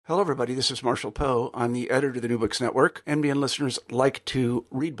Hello, everybody. This is Marshall Poe. I'm the editor of the New Books Network. NBN listeners like to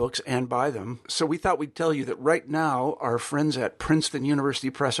read books and buy them. So we thought we'd tell you that right now, our friends at Princeton University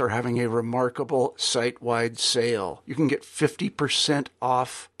Press are having a remarkable site-wide sale. You can get 50%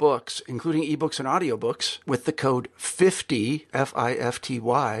 off books, including ebooks and audiobooks, with the code 50,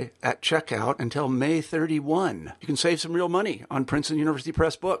 F-I-F-T-Y, at checkout until May 31. You can save some real money on Princeton University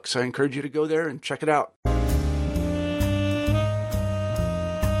Press books. I encourage you to go there and check it out.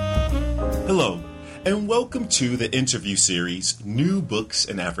 Hello, and welcome to the interview series, New Books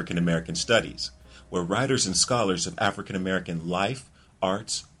in African American Studies, where writers and scholars of African American life,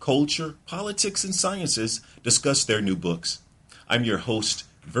 arts, culture, politics, and sciences discuss their new books. I'm your host,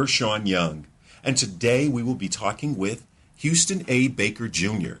 Vershawn Young, and today we will be talking with Houston A. Baker,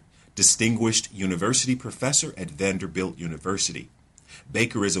 Jr., Distinguished University Professor at Vanderbilt University.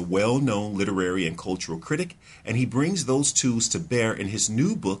 Baker is a well-known literary and cultural critic, and he brings those tools to bear in his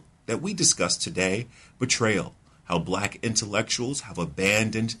new book that we discussed today, Betrayal, How Black Intellectuals Have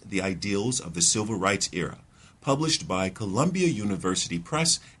Abandoned the Ideals of the Civil Rights Era, published by Columbia University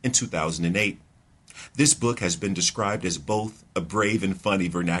Press in 2008. This book has been described as both a brave and funny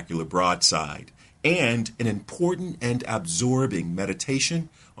vernacular broadside and an important and absorbing meditation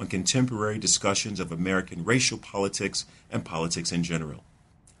on contemporary discussions of American racial politics and politics in general.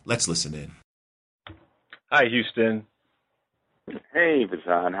 Let's listen in. Hi, Houston. Hey,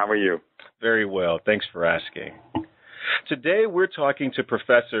 Vasan, how are you? Very well. Thanks for asking. Today, we're talking to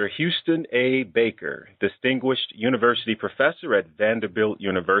Professor Houston A. Baker, Distinguished University Professor at Vanderbilt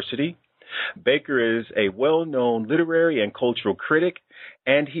University. Baker is a well-known literary and cultural critic,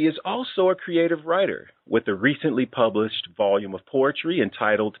 and he is also a creative writer with a recently published volume of poetry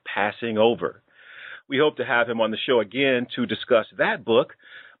entitled Passing Over. We hope to have him on the show again to discuss that book,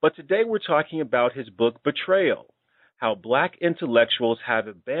 but today we're talking about his book, Betrayal, How Black Intellectuals Have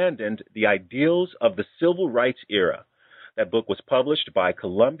Abandoned the Ideals of the Civil Rights Era. That book was published by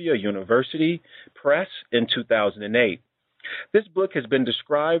Columbia University Press in 2008. This book has been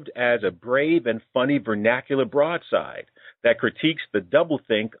described as a brave and funny vernacular broadside that critiques the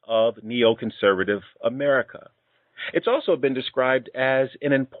doublethink of neoconservative America. It's also been described as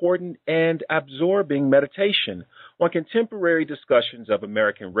an important and absorbing meditation on contemporary discussions of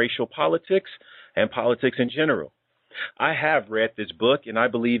American racial politics and politics in general. I have read this book, and I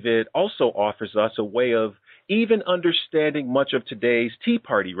believe it also offers us a way of even understanding much of today's Tea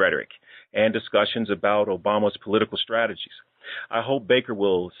Party rhetoric and discussions about Obama's political strategies. I hope Baker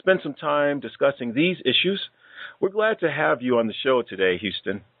will spend some time discussing these issues. We're glad to have you on the show today,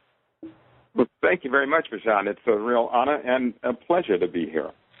 Houston. Well, thank you very much, Vasan. It's a real honor and a pleasure to be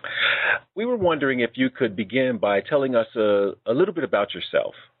here. We were wondering if you could begin by telling us a little bit about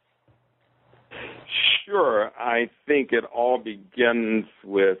yourself. Sure. I think it all begins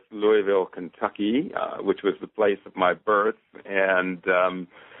with Louisville, Kentucky, which was the place of my birth. And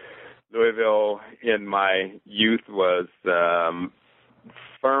Louisville in my youth was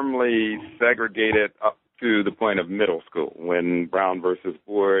firmly segregated up to the point of middle school when Brown versus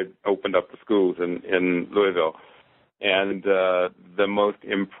Board opened up the schools in Louisville. And the most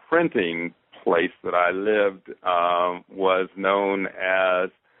imprinting place that I lived was known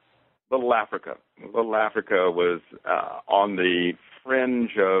as Little Africa. Little Africa was on the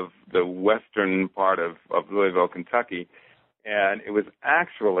fringe of the western part of Louisville, Kentucky, and it was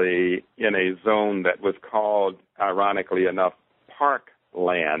actually in a zone that was called, ironically enough,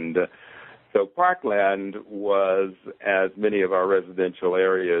 parkland. So parkland was, as many of our residential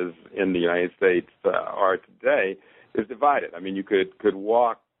areas in the United States are today, is divided. I mean, you could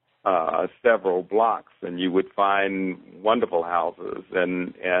walk several blocks, and you would find wonderful houses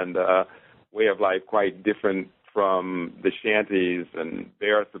and way of life quite different from the shanties and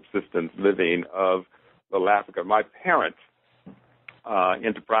bare subsistence living of Little Africa. My parents,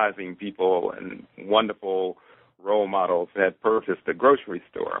 enterprising people and wonderful role models, had purchased a grocery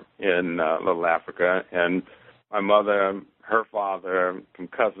store in Little Africa, and my mother, her father, some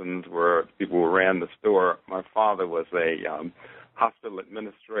cousins were people who ran the store. My father was a hospital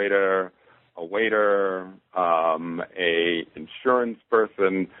administrator, a waiter, a insurance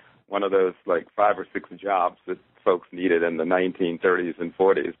person, one of those like 5 or 6 jobs that folks needed in the 1930s and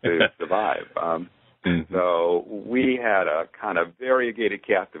 40s to survive. So we had a kind of variegated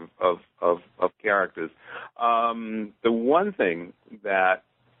cast of characters. The one thing that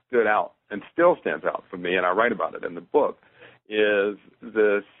stood out and still stands out for me, and I write about it in the book, is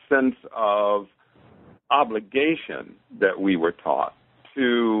the sense of obligation that we were taught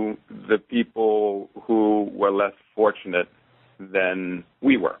to the people who were less fortunate than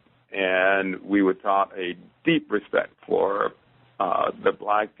we were. And we were taught a deep respect for the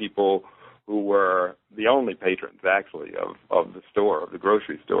black people who were the only patrons, actually, of the store, of the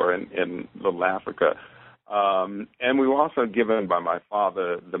grocery store in Little Africa. And we were also given by my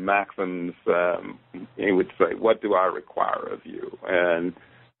father the maxims. He would say, "What do I require of you?" And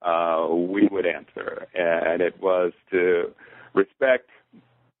we would answer. And it was to respect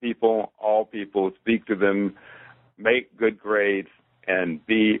people, all people, speak to them, make good grades, and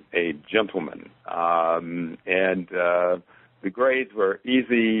be a gentleman. The grades were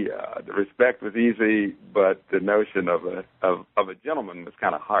easy, the respect was easy, but the notion of a gentleman was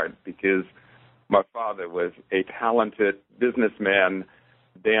kind of hard because my father was a talented businessman,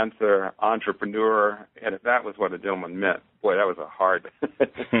 dancer, entrepreneur, and if that was what a gentleman meant, boy, that was a hard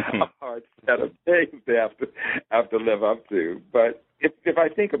set of things to have to live up to. But if I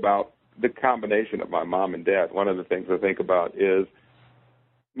think about the combination of my mom and dad, one of the things I think about is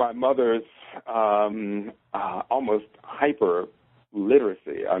my mother's almost hyper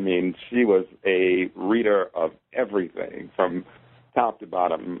literacy. I mean, she was a reader of everything from top to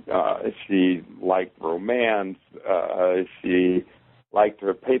bottom. She liked romance. She liked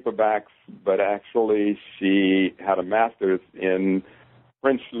her paperbacks, but actually she had a master's in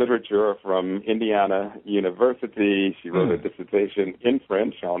French literature from Indiana University. She wrote a dissertation in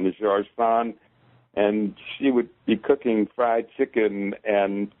French on the Georges Sand, and she would be cooking fried chicken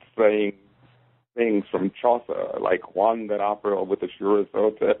and saying things from Chaucer, like Juan that opera with a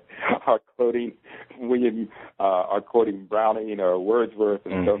Shurazota, or quoting Browning or Wordsworth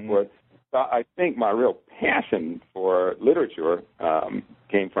and so forth. So I think my real passion for literature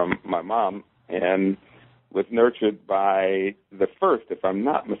came from my mom and was nurtured by the first, if I'm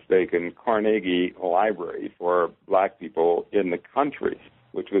not mistaken, Carnegie Library for black people in the country,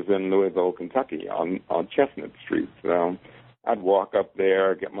 which was in Louisville, Kentucky, on Chestnut Street. So I'd walk up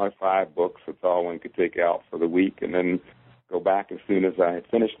there, get my 5 books. That's all one could take out for the week, and then go back as soon as I had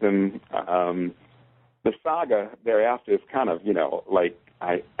finished them. The saga thereafter is kind of, like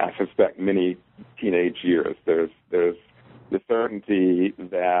I suspect many teenage years. There's the certainty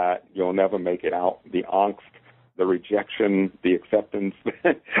that you'll never make it out, the angst, the rejection, the acceptance,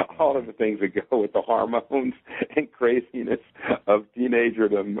 all of the things that go with the hormones and craziness of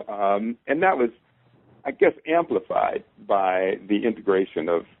teenagerdom. And that was, I guess, amplified by the integration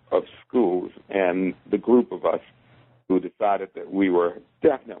of schools and the group of us who decided that we were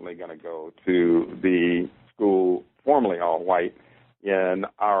definitely going to go to the school, formerly all white, in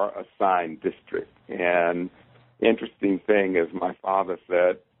our assigned district. And the interesting thing is my father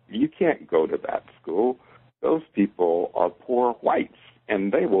said, you can't go to that school. Those people are poor whites,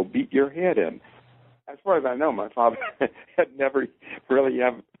 and they will beat your head in. As far as I know, my father had never really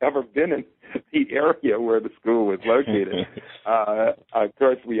ever been in the area where the school was located. Of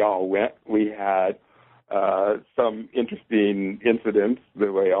course, we all went. We had some interesting incidents,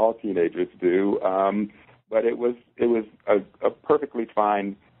 the way all teenagers do, but it was a perfectly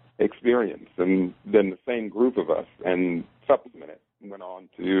fine experience. And then the same group of us and supplemented went on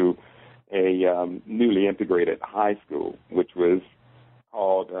to a newly integrated high school, which was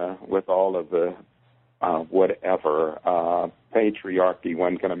called, with all of the whatever patriarchy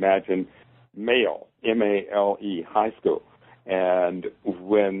one can imagine, Male, M-A-L-E, high school. And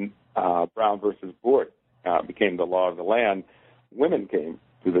when Brown versus Board became the law of the land, women came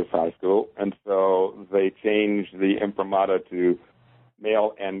to this high school, and so they changed the imprimatur to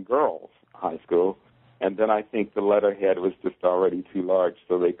Male and Girls High School. And then I think the letterhead was just already too large,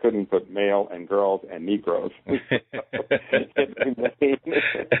 so they couldn't put Male and Girls and Negroes.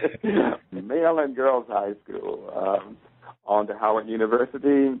 Male and Girls High School. On to Howard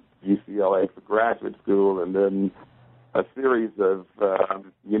University, UCLA for graduate school, and then a series of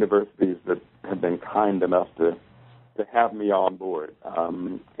universities that have been kind enough to have me on board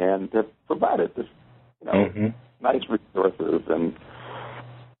and to provided this, nice resources and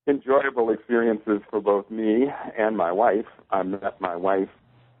enjoyable experiences for both me and my wife. I met my wife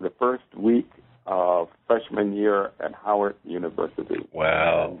the first week of freshman year at Howard University.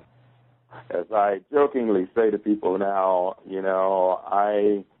 Wow. As I jokingly say to people now,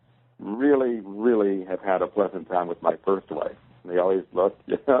 I really, really have had a pleasant time with my first wife. They always look,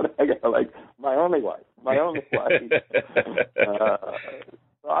 like my only wife.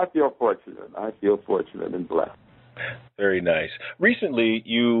 So I feel fortunate and blessed. Very nice. Recently,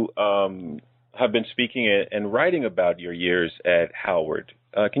 you have been speaking and writing about your years at Howard.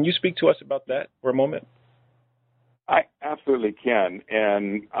 Can you speak to us about that for a moment? I absolutely can,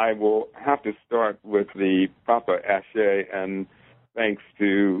 and I will have to start with the Papa Ashe and thanks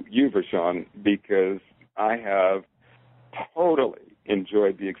to you, Vershawn, because I have totally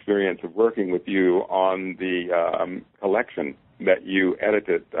enjoyed the experience of working with you on the collection that you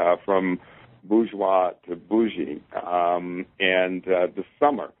edited from bourgeois to bougie. And this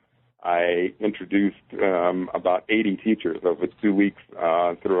summer, I introduced about 80 teachers over 2 weeks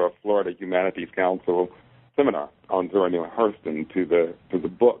through a Florida Humanities Council seminar on Zora Neale Hurston to the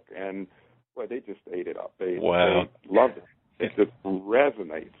book, and boy, they just ate it up. They loved it. It just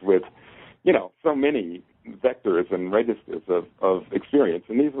resonates with, so many vectors and registers of experience,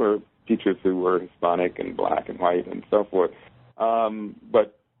 and these were teachers who were Hispanic and black and white and so forth.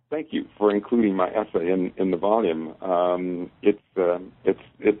 But thank you for including my essay in the volume. It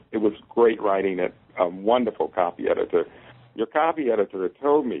was great writing it. A wonderful copy editor. Your copy editor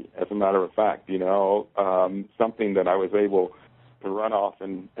told me, as a matter of fact, something that I was able to run off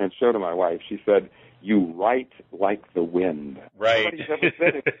and show to my wife. She said, "You write like the wind." Right. Nobody's ever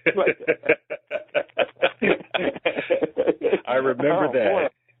said it like that. I remember that. Boy.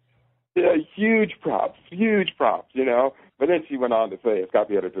 Yeah, huge props. But then she went on to say, as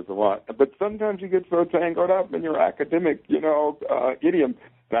copy editors want, but sometimes you get so tangled up in your academic, idiom.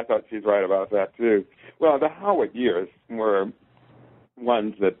 And I thought she's right about that, too. Well, the Howard years were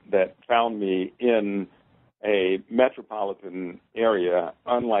ones that found me in a metropolitan area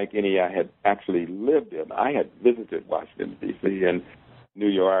unlike any I had actually lived in. I had visited Washington, D.C. and New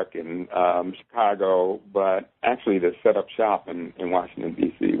York and Chicago, but actually to set up shop in Washington,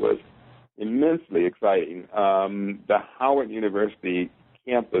 D.C. was immensely exciting. The Howard University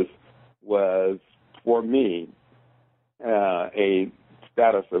campus was, for me, a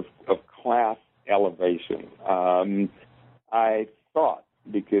status of class elevation. I thought,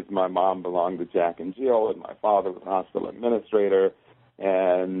 because my mom belonged to Jack and Jill and my father was a hospital administrator,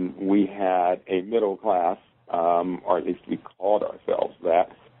 and we had a middle class, or at least we called ourselves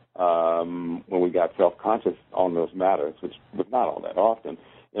that, when we got self-conscious on those matters, which was not all that often,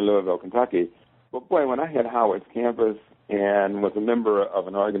 in Louisville, Kentucky. But boy, when I hit Howard's campus and was a member of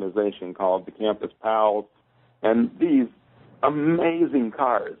an organization called the Campus Pals, and these amazing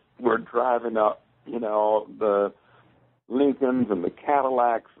cars were driving up, the Lincolns and the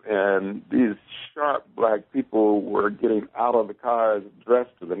Cadillacs, and these sharp black people were getting out of the cars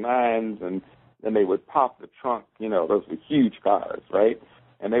dressed to the nines, and then they would pop the trunk, those were huge cars, right?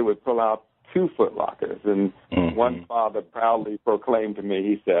 And they would pull out 2 Foot Lockers, and one father proudly proclaimed to me,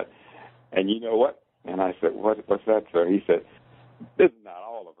 he said, "And you know what?" And I said, "What's that, sir?" He said, "This is not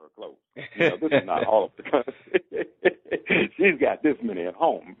all of her clothes. This is not all of the clothes. She's got this many at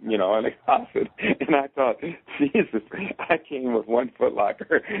home, in the closet." And I thought, Jesus, I came with 1 Foot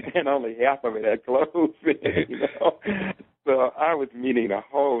Locker, and only half of it had clothes in, So I was meeting a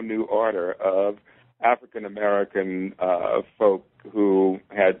whole new order of African-American folk who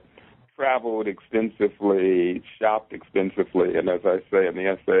had traveled extensively, shopped extensively, and as I say in the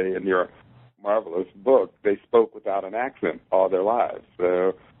essay in your marvelous book, they spoke without an accent all their lives.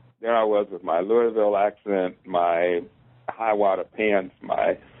 So there I was with my Louisville accent, my high-water pants,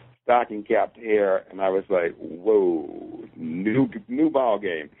 my stocking-capped hair, and I was like, whoa, new ball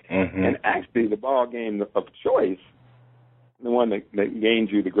game. And actually the ball game of choice, the one that gained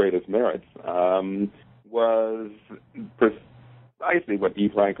you the greatest merits, was precisely what E.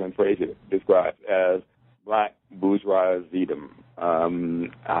 Franklin Frazier describes as black bourgeoisiedom.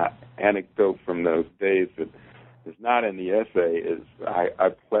 Anecdote from those days that is not in the essay is I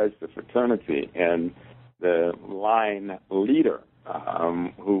pledged to fraternity, and the line leader,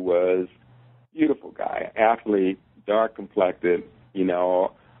 who was a beautiful guy, athlete, dark-complected,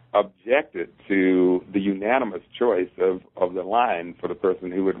 objected to the unanimous choice of the line for the person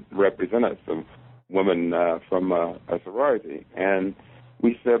who would represent us, a woman from a sorority. And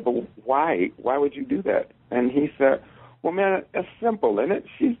we said, "But why? Why would you do that?" And he said, "Well, man, it's simple, isn't it?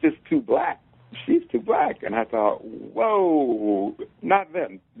 She's just too black. She's too black." And I thought, whoa, not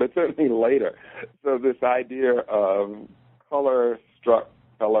then, but certainly later. So this idea of color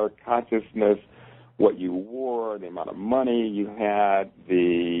consciousness, what you wore, the amount of money you had,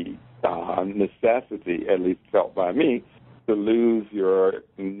 the necessity, at least felt by me, to lose your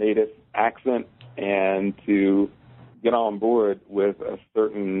native accent and to get on board with a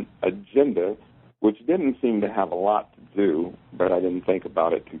certain agenda, which didn't seem to have a lot to do, but I didn't think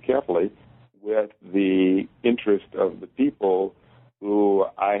about it too carefully, with the interest of the people who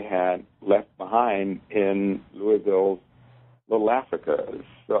I had left behind in Louisville's Little Africa.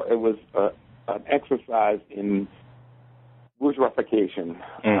 So it was an exercise in bourgeoisification,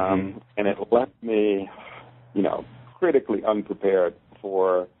 and it left me, critically unprepared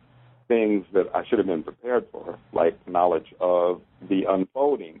for things that I should have been prepared for, like knowledge of the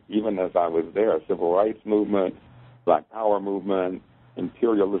unfolding, even as I was there, civil rights movement, Black Power movement,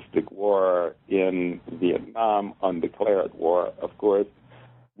 imperialistic war in Vietnam, undeclared war, of course,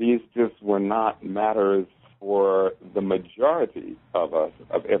 these just were not matters for the majority of us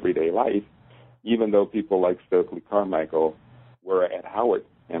of everyday life, even though people like Stokely Carmichael were at Howard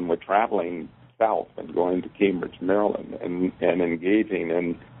and were traveling south and going to Cambridge, Maryland, and engaging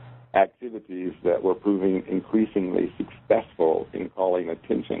in activities that were proving increasingly successful in calling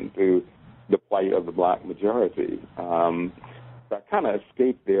attention to the plight of the black majority. So I kind of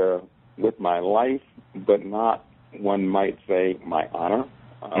escaped there with my life, but not, one might say, my honor,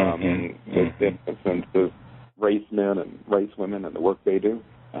 with the sense of race men and race women and the work they do.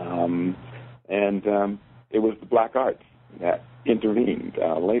 It was the black arts that intervened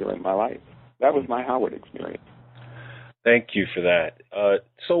later in my life. That was my Howard experience. Thank you for that.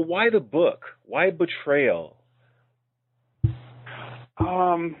 So why the book? Why Betrayal?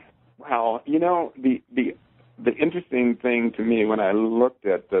 Well, you know, the interesting thing to me when I looked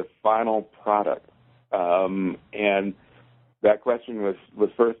at the final product, and that question was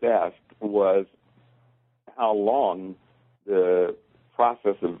first asked, was how long the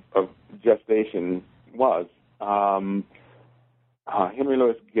process of gestation was. Henry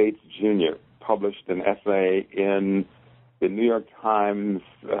Louis Gates Jr. published an essay in the New York Times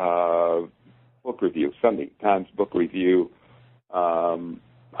book review, Sunday Times book review,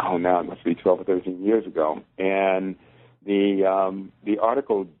 now it must be 12 or 13 years ago. And the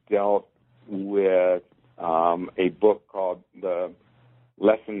article dealt with a book called The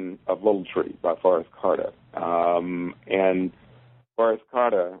Lesson of Little Tree by Forrest Carter. And Forrest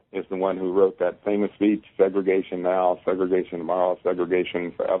Carter is the one who wrote that famous speech, segregation now, segregation tomorrow,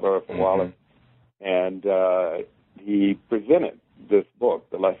 segregation forever for Wallace. And he presented this book,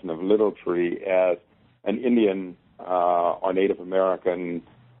 The Lesson of Little Tree, as an Indian or Native American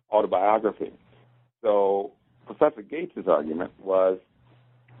autobiography. So Professor Gates's argument was,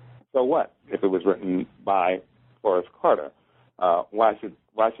 so what if it was written by Forrest Carter? Why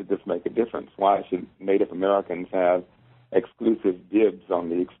should this make a difference? Why should Native Americans have exclusive dibs on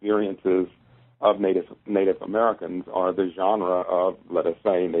the experiences of Native Americans or the genre of, let us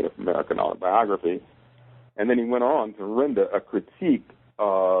say, Native American autobiography? And then he went on to render a critique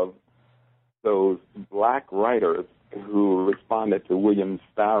of those black writers who responded to William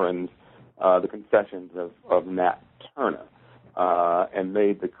Styron's The Confessions of Nat Turner, and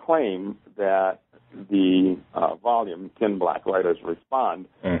made the claim that the volume, 10 Black Writers Respond,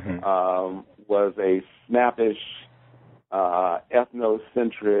 was a snappish,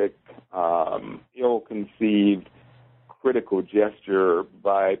 ethnocentric, ill-conceived, critical gesture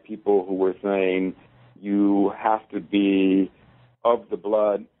by people who were saying you have to be of the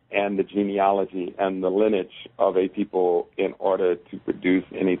blood and the genealogy and the lineage of a people in order to produce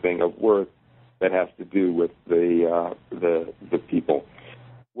anything of worth that has to do with the people.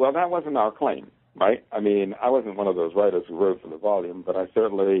 Well, that wasn't our claim, right? I mean, I wasn't one of those writers who wrote for the volume, but I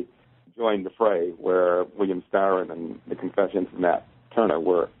certainly joined the fray where William Styron and The Confessions of Nat Turner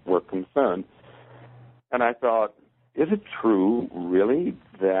were concerned. And I thought, is it true, really,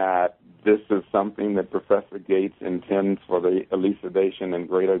 that this is something that Professor Gates intends for the elucidation and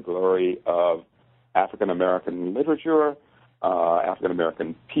greater glory of African-American literature,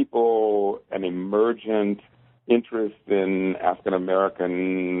 African-American people, an emergent interest in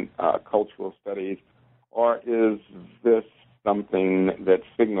African-American cultural studies, or is this something that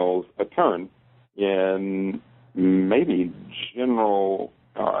signals a turn in maybe general,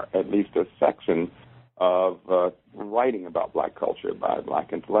 or at least a section of writing about black culture by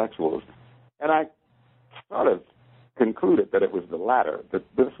black intellectuals? And I sort of concluded that it was the latter, that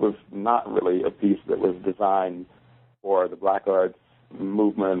this was not really a piece that was designed for the black arts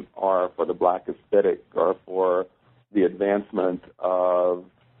movement or for the black aesthetic or for the advancement of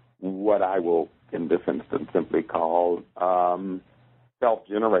what I will, in this instance, simply call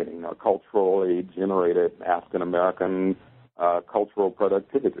self-generating or culturally generated African-American cultural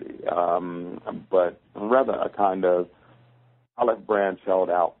productivity, but rather a kind of olive branch held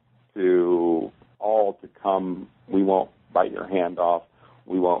out to all to come. We won't bite your hand off.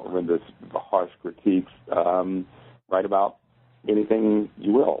 We won't render harsh critiques. Write about anything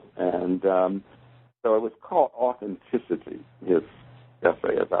you will. And so it was called Authenticity, his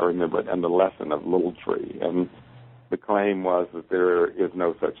essay, as I remember it, and The Lesson of Little Tree. And the claim was that there is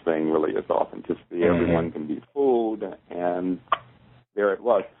no such thing really as authenticity. Everyone can be fooled, and there it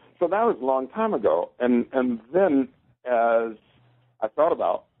was. So that was a long time ago. And then as I thought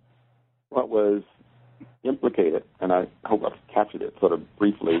about what was implicated, and I hope I've captured it sort of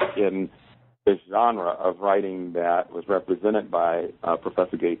briefly, in this genre of writing that was represented by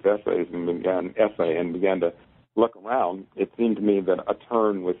Professor Gates' essays and began to look around, it seemed to me that a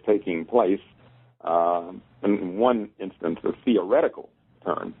turn was taking place. In one instance, a theoretical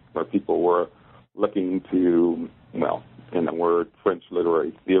turn, where people were looking to, well, in the word French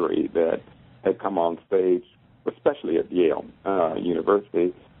literary theory that had come on stage, especially at Yale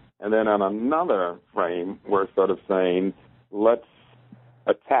University. And then on another frame, we're sort of saying, let's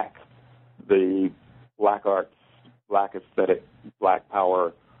attack the black arts, black aesthetic, black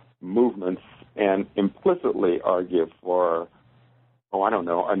power movements and implicitly argue for,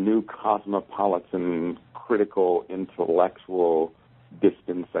 a new cosmopolitan, critical, intellectual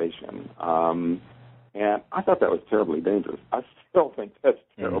dispensation. And I thought that was terribly dangerous. I still think that's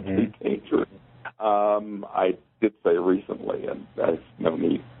terribly dangerous. I did say recently, and there's no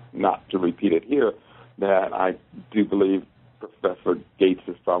need not to repeat it here, that I do believe Professor Gates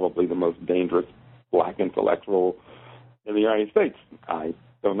is probably the most dangerous black intellectual in the United States. I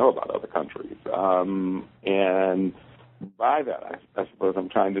don't know about other countries. And by that, I suppose I'm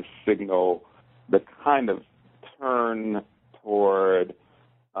trying to signal the kind of turn toward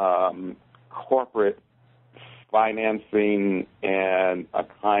corporate financing and a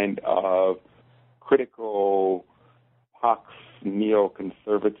kind of critical Pax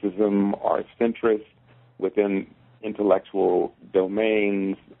neoconservatism or centrist within intellectual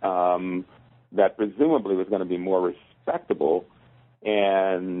domains that presumably was going to be more respectable.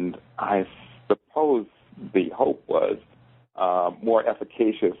 And I suppose the hope was more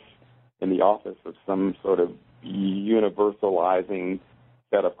efficacious in the office of some sort of universalizing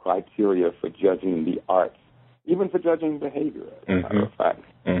set of criteria for judging the arts, even for judging behavior, as a matter of fact.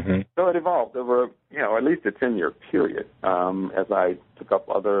 So it evolved over, at least a 10-year period as I took up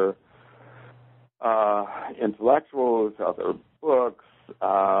other intellectuals, other books,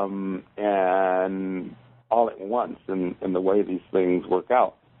 and all at once in the way these things work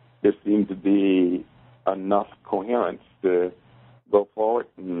out, there seemed to be enough coherence to go forward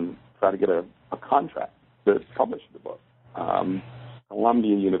and try to get a contract to publish the book.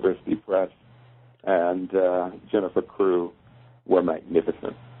 Columbia University Press and Jennifer Crew were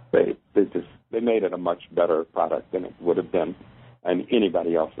magnificent. They made it a much better product than it would have been in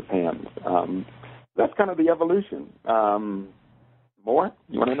anybody else's hands. That's kind of the evolution. More?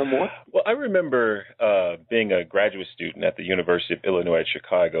 You want to know more? Well, I remember being a graduate student at the University of Illinois at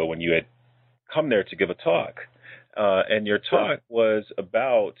Chicago when you had come there to give a talk. And your talk was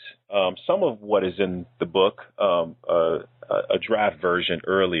about some of what is in the book, a draft version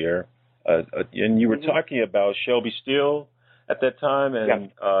earlier. And you were talking about Shelby Steele at that time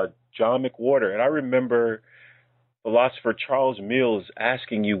and John McWhorter. And I remember philosopher Charles Mills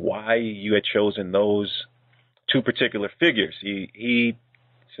asking you why you had chosen those two particular figures. He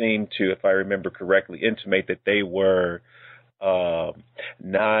seemed to, if I remember correctly, intimate that they were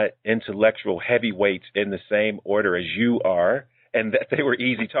not intellectual heavyweights in the same order as you are, and that they were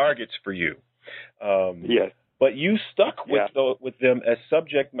easy targets for you. Yes. But you stuck with them as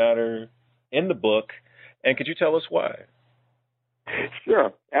subject matter in the book, and could you tell us why?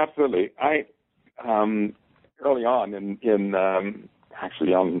 Sure, absolutely. I early on in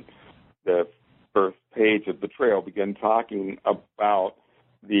actually on the first page of Betrayal began talking about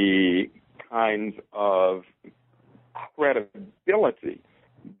the kinds of credibility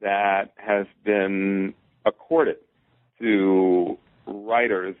that has been accorded to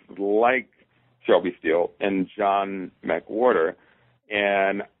writers like Shelby Steele and John McWhorter,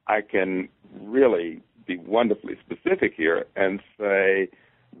 and I can really be wonderfully specific here and say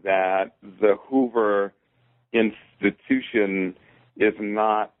that the Hoover institution is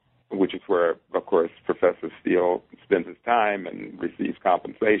not, which is where, of course, Professor Steele spends his time and receives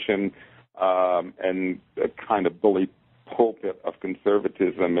compensation, and a kind of bully pulpit of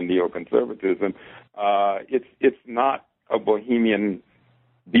conservatism and neoconservatism. It's not a bohemian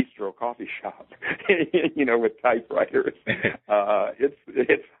bistro coffee shop, with typewriters.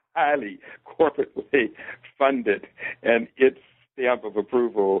 It's highly corporately funded, and its stamp of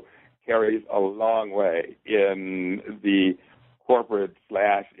approval carries a long way in the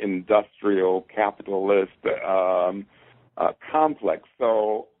corporate/industrial capitalist complex.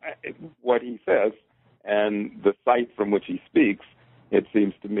 So what he says and the site from which he speaks, it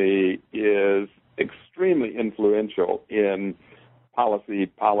seems to me, is extremely influential in policy,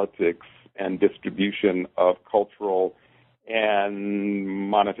 politics, and distribution of cultural and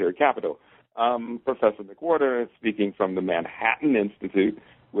monetary capital. Professor McWhorter is speaking from the Manhattan Institute,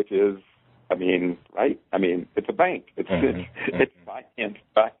 which is, it's a bank. It's financed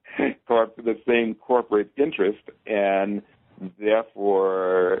by the same corporate interest, and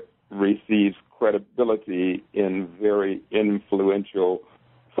therefore receives credibility in very influential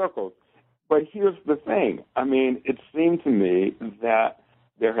circles. But here's the thing.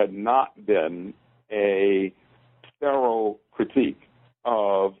 been a thorough critique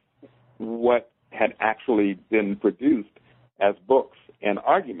of what had actually been produced as books and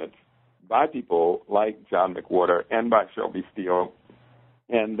arguments by people like John McWhorter and by Shelby Steele,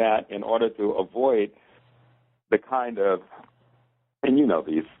 and that in order to avoid the kind of, and you know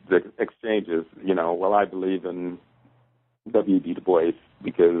the exchanges, well, I believe in W.B. Du Bois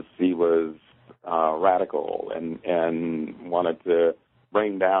because he was radical and wanted to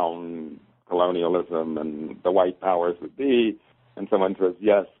bring down colonialism and the white powers would be. And someone says,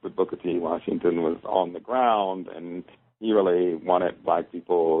 yes, but Booker T. Washington was on the ground, and he really wanted black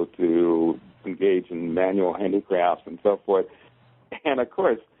people to engage in manual handicrafts and so forth. And, of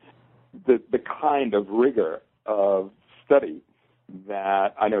course, the kind of rigor of study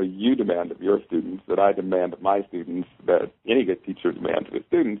that I know you demand of your students, that I demand of my students, that any good teacher demands of his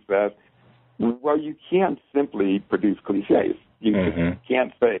students, that, well, you can't simply produce cliches. You just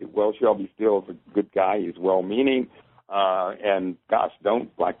can't say, well, Shelby Steele is a good guy, he's well-meaning, and, gosh,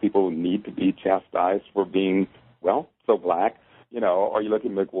 don't black people need to be chastised for being, well, so black? Or you look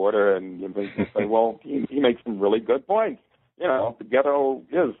at McWhorter and you say, well, he makes some really good points. The ghetto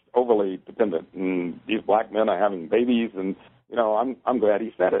is overly dependent, and these black men are having babies, and, I'm glad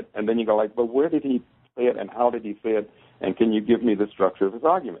he said it. And then you go like, but where did he say it, and how did he say it, and can you give me the structure of his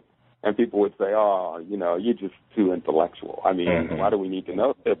argument? And people would say, oh, you're just too intellectual. I mean, why do we need to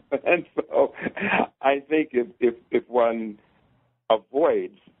know this? And so I think if one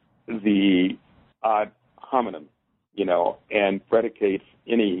avoids the ad hominem, and predicates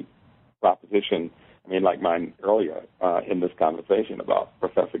any proposition, I mean, like mine earlier in this conversation about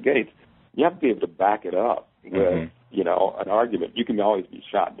Professor Gates, you have to be able to back it up with, an argument. You can always be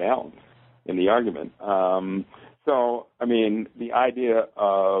shot down in the argument. So, I mean, the idea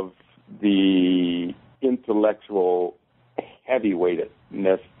of the intellectual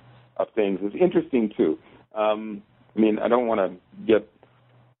heavyweightedness of things is interesting, too. I mean, I don't want to get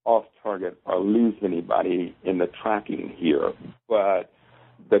off target or lose anybody in the tracking here, but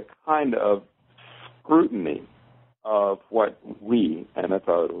the kind of scrutiny of what we, and it's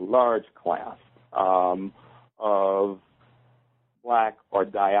a large class, of black or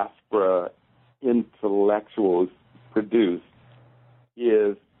diaspora intellectuals produce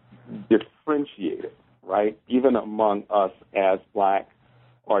is differentiated, right, even among us as black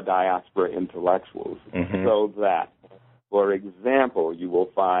or diaspora intellectuals, so that, for example, you will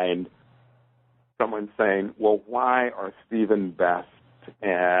find someone saying, well, why are Stephen Best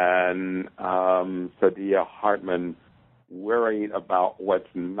and Saidiya Hartman worried about what's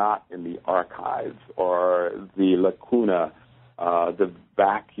not in the archives or the lacuna, the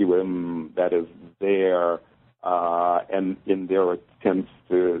vacuum that is there, and in their attempts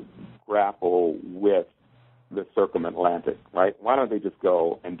to grapple with the circumatlantic, right? Why don't they just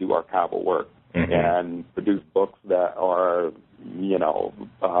go and do archival work and produce books that are,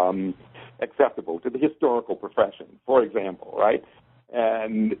 acceptable to the historical profession, for example, right?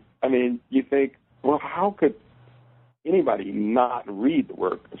 And, I mean, you think, well, how could anybody not read the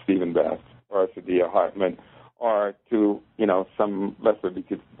work of Stephen Best or Saidiya Hartman, or to, some lesser,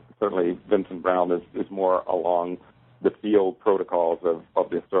 because certainly Vincent Brown is more along the field protocols of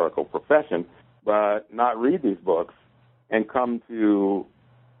the historical profession, but not read these books and come to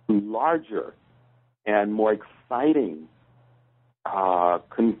larger and more exciting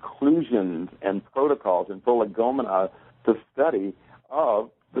conclusions and protocols and prolegomena to study of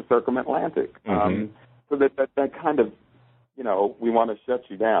the circumatlantic. So that kind of, we want to shut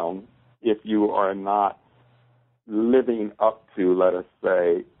you down if you are not living up to, let us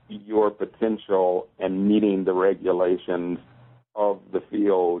say, your potential and meeting the regulations of the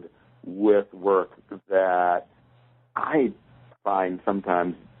field with work that I find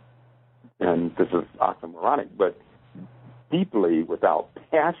sometimes, and this is oxymoronic, but deeply without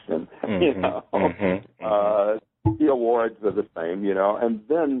passion, the awards are the same, and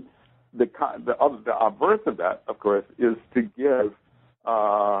then the obverse of that, of course, is to give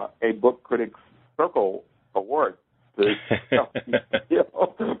a book critics circle award to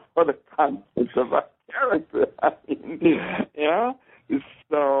for the content of a character. I mean,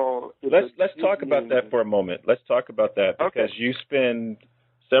 so let's talk about that for a moment. Let's talk about that because you spend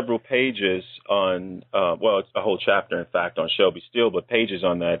several pages on, it's a whole chapter, in fact, on Shelby Steele, but pages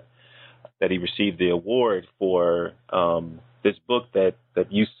on that he received the award for this book that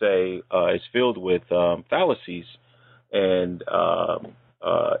you say is filled with fallacies and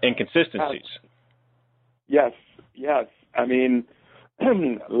inconsistencies. Yes. I mean,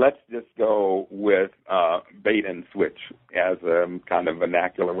 let's just go with bait and switch as a kind of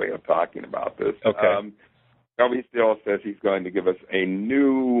vernacular way of talking about this. Okay. Shelby Steele says he's going to give us a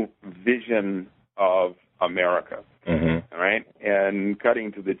new vision of America. Mm-hmm. All right? And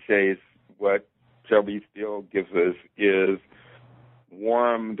cutting to the chase, what Shelby Steele gives us is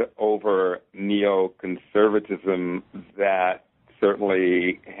warmed over neoconservatism that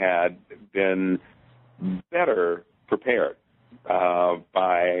certainly had been better prepared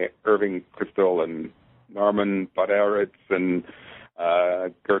by Irving Kristol and Norman Buderitz and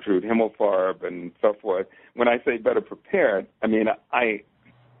Gertrude Himmelfarb and so forth. When I say better prepared, I mean I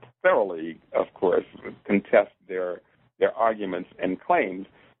thoroughly, of course, contest their arguments and claims,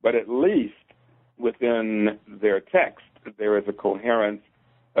 but at least within their text there is a coherence,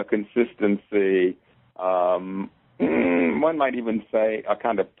 a consistency, one might even say a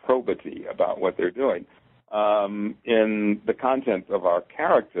kind of probity about what they're doing. In the content of our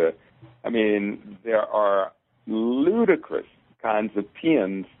character, I mean, there are ludicrous kinds of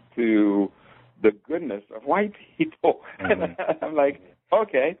paeans to the goodness of white people. Mm-hmm. And I'm like,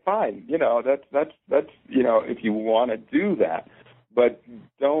 okay, fine. That's if you want to do that. But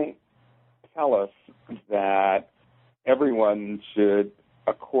don't tell us that everyone should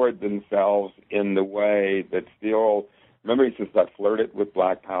accord themselves in the way that Steele, remember he says, I flirted with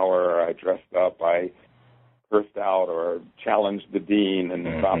black power, I dressed up, I cursed out or challenged the dean and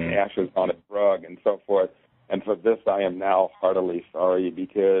dropped ashes on his rug and so forth. And for this I am now heartily sorry,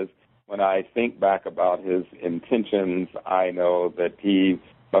 because when I think back about his intentions, I know that he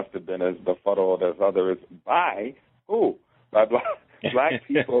must have been as befuddled as others by who? By black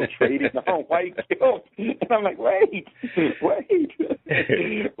people trading on white guilt. And I'm like, wait.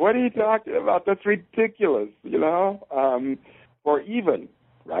 What are you talking about? That's ridiculous, Or even,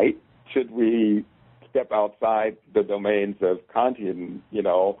 right, should we step outside the domains of Kantian,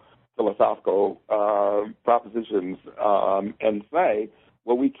 philosophical propositions and say,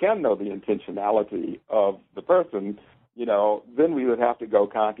 well, we can know the intentionality of the person, then we would have to go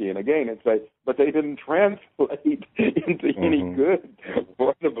Kantian again and say, but they didn't translate into any good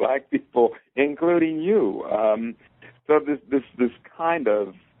for the black people, including you. So this kind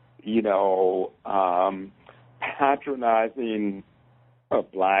of, patronizing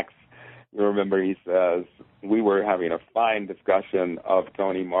of blacks. You remember he says, we were having a fine discussion of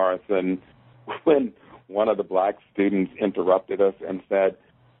Toni Morrison when one of the black students interrupted us and said,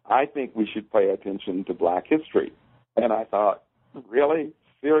 I think we should pay attention to black history. And I thought, really?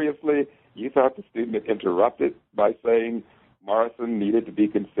 Seriously? You thought the student interrupted by saying Morrison needed to be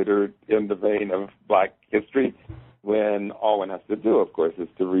considered in the vein of black history, when all one has to do, of course, is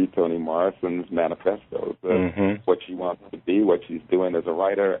to read Toni Morrison's manifestos, what she wants to be, what she's doing as a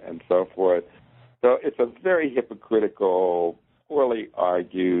writer, and so forth. So it's a very hypocritical, poorly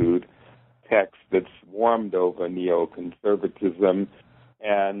argued text that's warmed over neoconservatism,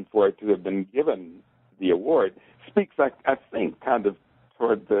 and for it to have been given the award speaks, I think, kind of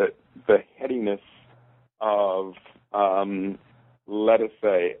toward the headiness of, let us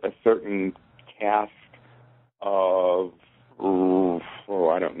say, a certain cast of,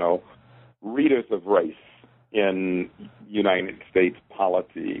 readers of race in United States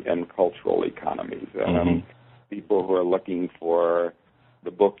polity and cultural economies. People who are looking for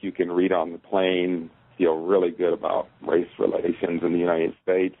the book you can read on the plane, feel really good about race relations in the United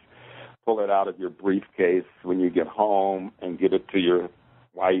States, pull it out of your briefcase when you get home and give it to your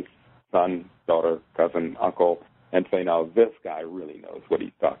wife, son, daughter, cousin, uncle, and say, now this guy really knows what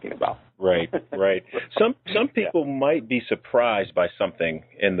he's talking about. Right. Some people might be surprised by something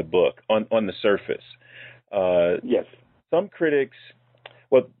in the book on the surface. Yes. Some critics,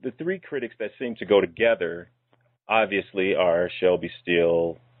 well, the three critics that seem to go together, obviously, are Shelby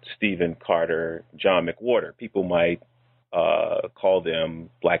Steele, Stephen Carter, John McWhorter. People might call them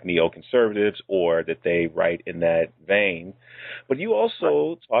black neoconservatives, or that they write in that vein. But you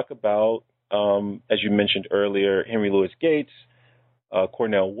also talk about, as you mentioned earlier, Henry Louis Gates,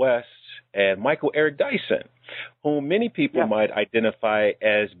 Cornel West, and Michael Eric Dyson, whom many people might identify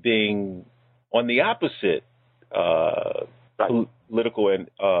as being on the opposite political and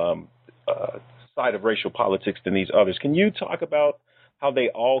side of racial politics than these others. Can you talk about how they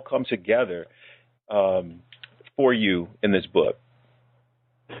all come together for you in this book?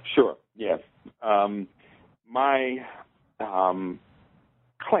 Sure, yes. My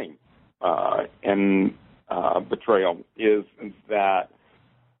claim in Betrayal is that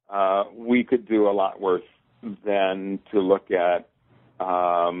we could do a lot worse than to look at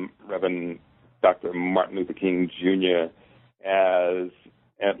Reverend Dr. Martin Luther King Jr. as,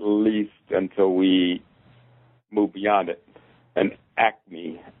 at least until we move beyond it, an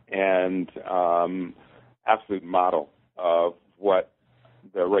acme and absolute model of what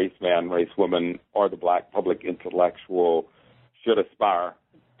the race man, race woman, or the black public intellectual should aspire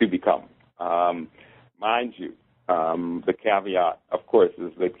to become. Mind you, the caveat, of course,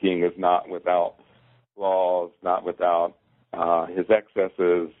 is that King is not without flaws, not without his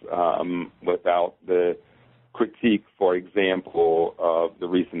excesses, without the critique, for example, of the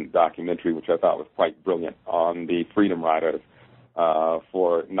recent documentary, which I thought was quite brilliant, on the Freedom Riders,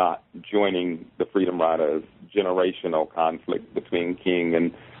 for not joining the Freedom Riders' generational conflict between King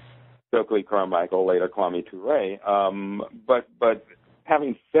and Stokely Carmichael, later Kwame Ture. But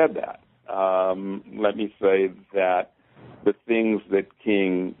having said that, let me say that the things that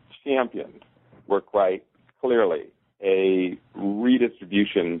King championed were quite clearly a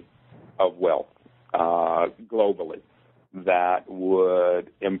redistribution of wealth globally that would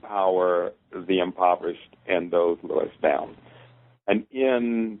empower the impoverished and those lowest down. An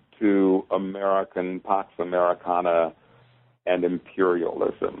end to American Pax Americana and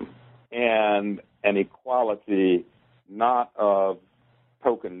imperialism, and an equality not of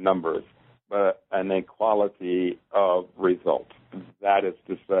token numbers, but an equality of results. That is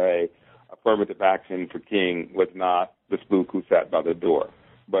to say, affirmative action for King was not the spook who sat by the door,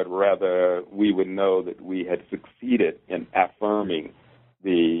 but rather we would know that we had succeeded in affirming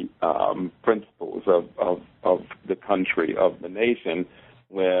the principles of the country, of the nation,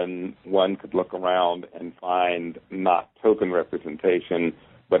 when one could look around and find not token representation,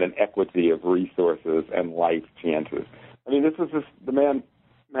 but an equity of resources and life chances. I mean, this was just the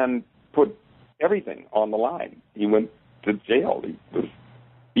man put everything on the line. He went to jail. He was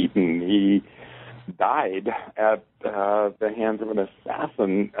beaten. He died at the hands of an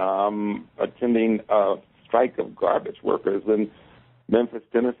assassin attending a strike of garbage workers in Memphis,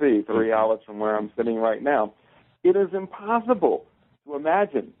 Tennessee, 3 hours from where I'm sitting right now. It is impossible to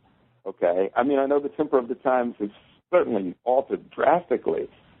imagine, okay? I mean, I know the temper of the times has certainly altered drastically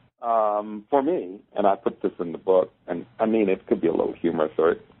for me, and I put this in the book, and I mean, it could be a little humorous,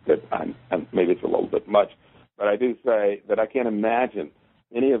 or maybe it's a little bit much, but I do say that I can't imagine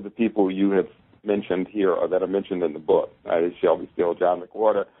any of the people you have mentioned here or that are mentioned in the book, Shelby Steele, John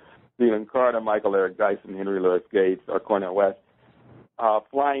McWhorter, Stephen Carter, Michael Eric Dyson, Henry Louis Gates, or Cornel West,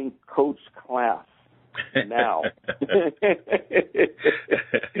 flying coach class now.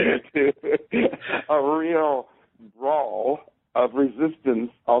 A real brawl of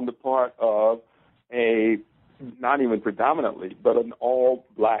resistance on the part of a, not even predominantly, but an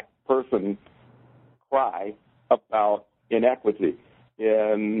all-black person cry about inequity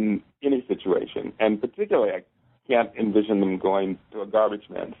in any situation. And particularly, I can't envision them going to a garbage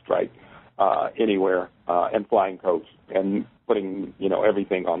man strike anywhere and flying coach and putting,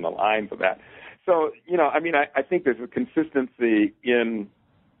 everything on the line for that. So, I think there's a consistency in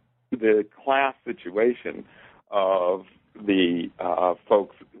the class situation of the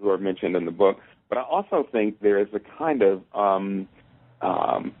folks who are mentioned in the book, but I also think there is a kind of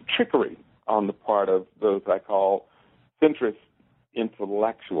trickery on the part of those I call centrist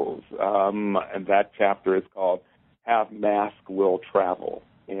intellectuals, and that chapter is called Have Mask Will Travel.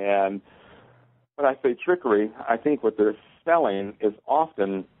 And when I say trickery, I think what they're selling is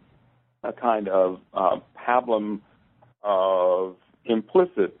often a kind of pablum of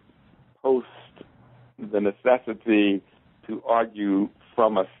implicit post the necessity to argue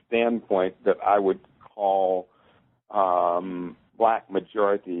from a standpoint that I would call black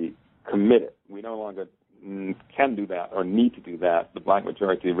majority committed. We no longer can do that or need to do that. The black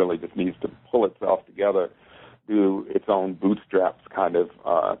majority really just needs to pull itself together, do its own bootstraps kind of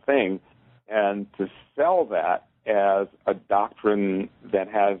thing, and to sell that as a doctrine that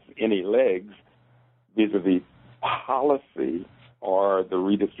has any legs vis-a-vis policy or the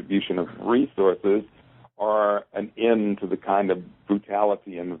redistribution of resources or an end to the kind of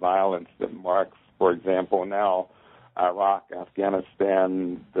brutality and violence that marks, for example, now Iraq,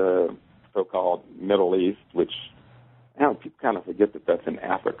 Afghanistan, the so-called Middle East, which people kind of forget that that's in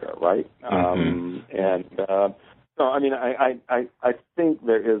Africa, right? Mm-hmm. So, I think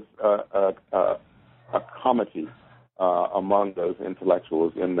there is a comity among those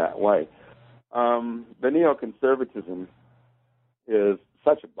intellectuals in that way. The neoconservatism is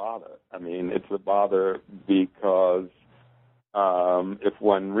such a bother. I mean, it's a bother because if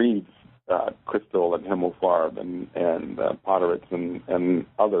one reads Crystal and Himmelfarb and Potteritz and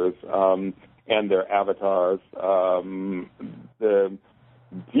others and their avatars, the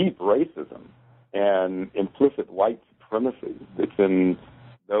deep racism and implicit white supremacy that's in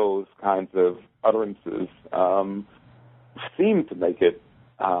those kinds of utterances seem to make it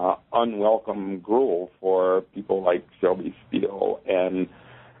unwelcome gruel for people like Shelby Steele and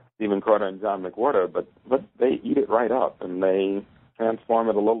Stephen Carter and John McWhorter, but they eat it right up and they transform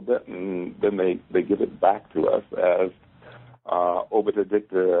it a little bit, and then they give it back to us as obiter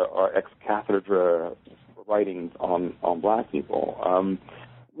dicta or ex cathedra writings on black people.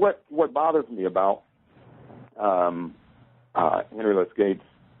 What bothers me about Henry Louis Gates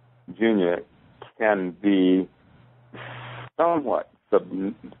Jr. can be somewhat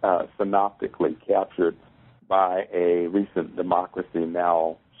synoptically captured by a recent Democracy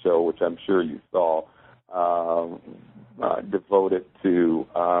Now! Show, which I'm sure you saw, devoted to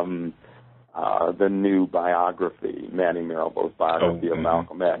the new biography, Manny Marable's biography of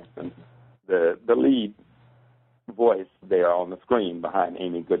Malcolm X. And the lead voice there on the screen behind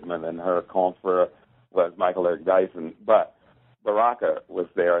Amy Goodman and her confer was Michael Eric Dyson, but Baraka was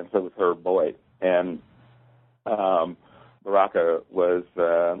there, and so was Herb Boyd. And Baraka was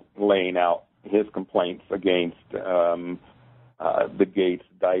laying out his complaints against the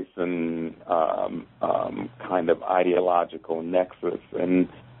Gates-Dyson kind of ideological nexus. And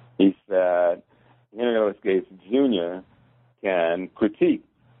he said Henry Louis Gates Jr. can critique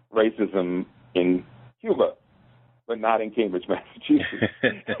racism in Cuba, but not in Cambridge, Massachusetts.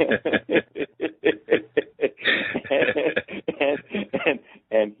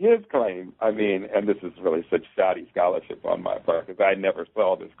 and his claim, I mean, and this is really such shoddy scholarship on my part, because I never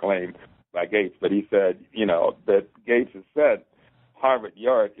saw this claim by Gates, but he said, that Gates has said Harvard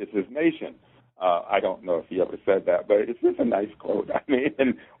Yard is his nation. I don't know if he ever said that, but it's just a nice quote. I mean,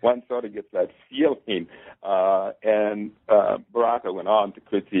 and one sort of gets that feeling. And Baraka went on to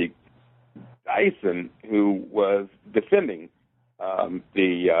critique Dyson, who was defending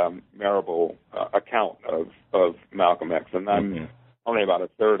the Marable account of Malcolm X, and I'm only about a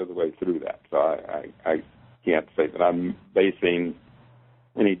third of the way through that, so I can't say that I'm basing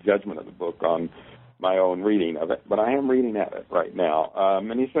any judgment of the book on my own reading of it, but I am reading at it right now.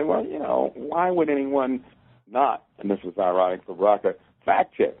 And he said, well, why would anyone not, and this was ironic for Baraka,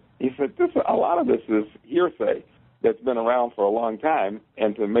 fact check? He said, a lot of this is hearsay that's been around for a long time,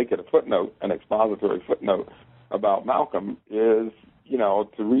 and to make it a footnote, an expository footnote about Malcolm is,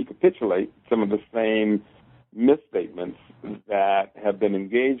 to recapitulate some of the same misstatements that have been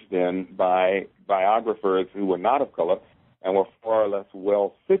engaged in by biographers who were not of color and were far less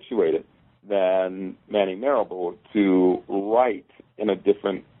well situated than Manny Marable to write in a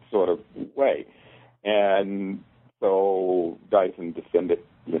different sort of way. And so Dyson defended,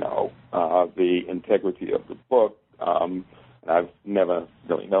 the integrity of the book. I've never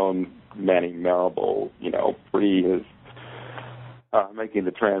really known Manny Marable, pre his making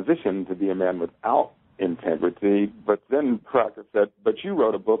the transition to be a man without integrity. But then Crocker said, but you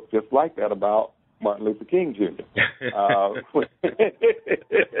wrote a book just like that about Martin Luther King Jr.,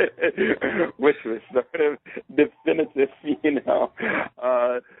 which was sort of definitive,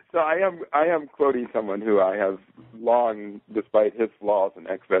 So I am quoting someone who I have long, despite his flaws and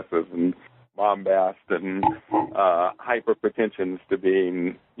excesses and bombast and hyper pretensions to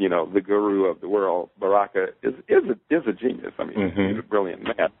being, the guru of the world. Baraka is a genius. I mean, he's a brilliant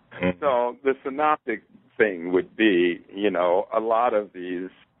man. So the synoptic thing would be, a lot of these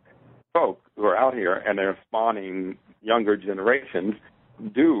folk who are out here and they're spawning younger generations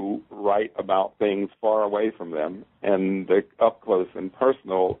do write about things far away from them, and the up close and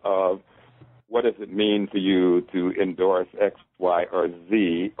personal of what does it mean to you to endorse X, Y, or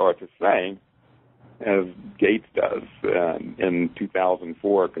Z, or to say, as Gates does in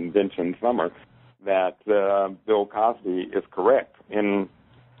 2004 convention summer, that Bill Cosby is correct in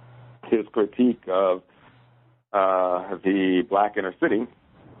his critique of the black inner city,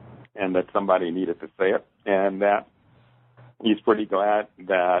 and that somebody needed to say it, and that he's pretty glad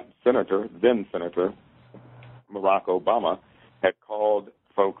that then Senator Barack Obama had called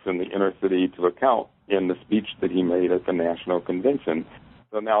folks in the inner city to account in the speech that he made at the National Convention.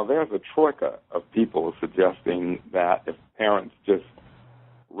 So now there's a troika of people suggesting that if parents just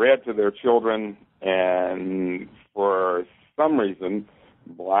read to their children and for some reason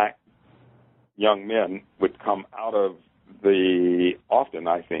black young men would come out of the often,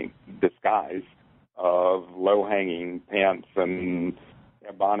 I think, disguise of low-hanging pants and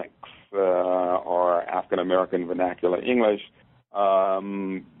ebonics or African-American vernacular English,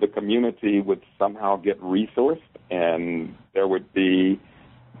 the community would somehow get resourced, and there would be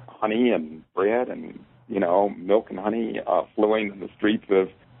honey and bread and, milk and honey flowing in the streets of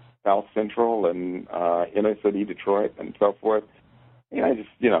South Central and inner city Detroit and so forth.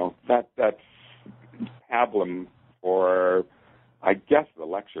 That's pablum for, I guess, the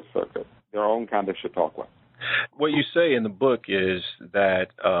lecture circuit, their own kind of Chautauqua. What you say in the book is that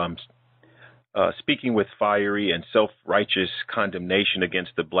speaking with fiery and self-righteous condemnation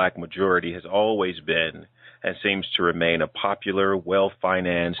against the black majority has always been and seems to remain a popular,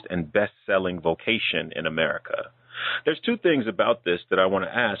 well-financed, and best-selling vocation in America. There's two things about this that I want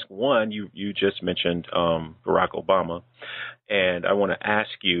to ask. One, you just mentioned Barack Obama, and I want to ask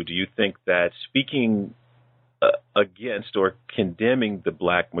you, do you think that speaking against or condemning the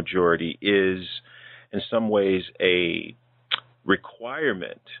black majority is in some ways a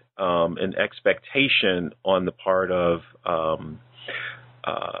requirement, an expectation on the part of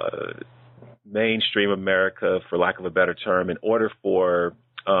mainstream America, for lack of a better term, in order for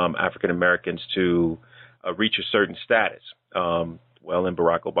African Americans to reach a certain status? Well, in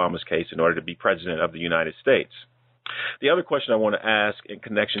Barack Obama's case, in order to be president of the United States. The other question I want to ask in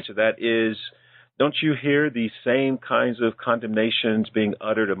connection to that is, don't you hear these same kinds of condemnations being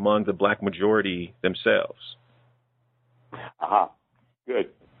uttered among the black majority themselves? Good.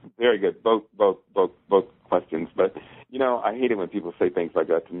 Very good. Both questions. But, I hate it when people say things like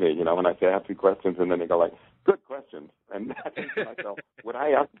that to me. When I say I have two questions and then they go like, good questions. And I think to myself, would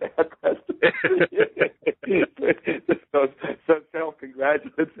I ask that question? so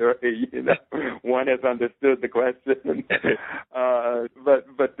self-congratulatory, one has understood the question.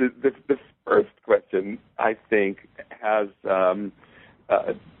 But the first question, I think, has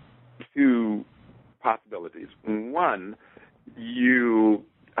two possibilities. One, you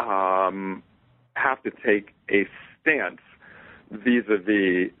have to take a stance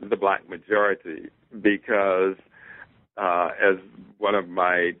vis-a-vis the black majority because, as one of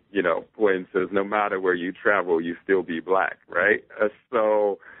my, poems says, no matter where you travel, you still be black, right?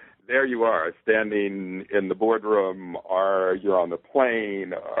 So there you are, standing in the boardroom, or you're on the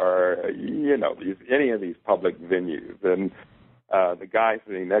plane, or, any of these public venues. And the guy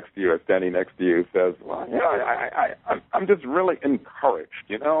sitting next to you or standing next to you says, well, I'm just really encouraged,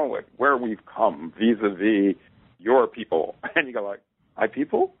 at where we've come vis-a-vis your people. And you go like, my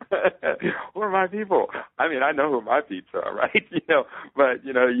people? Who are my people? I mean, I know who my peeps are, right? But,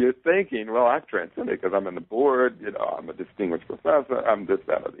 you're thinking, well, I've transcended because I'm on the board, I'm a distinguished professor, I'm this,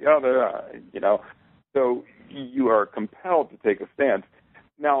 that, or the other, So you are compelled to take a stance.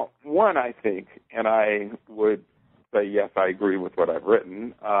 Now, one, I think, and I would say, yes, I agree with what I've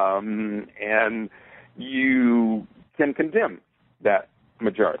written, and you can condemn that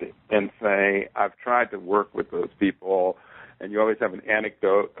majority and say, I've tried to work with those people. And you always have an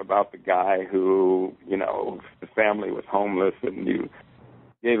anecdote about the guy who, the family was homeless and you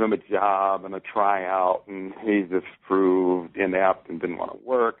gave him a job and a tryout and he just proved inept and didn't want to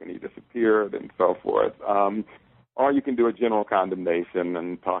work and he disappeared and so forth. Or you can do a general condemnation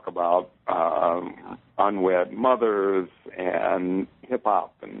and talk about unwed mothers and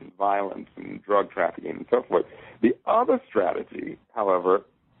hip-hop and violence and drug trafficking and so forth. The other strategy, however,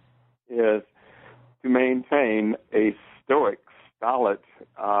 is to maintain a stoic, stolid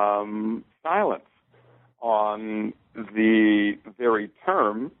silence on the very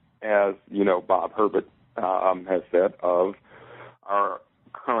term, as Bob Herbert has said, of our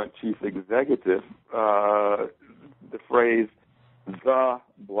current chief executive, the phrase "the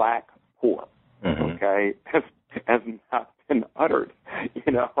black poor," okay, has not been uttered,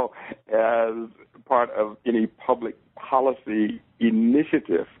 as part of any public policy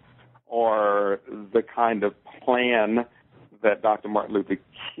initiative or the kind of plan that Dr. Martin Luther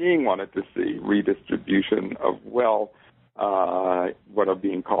King wanted to see, redistribution of wealth, what are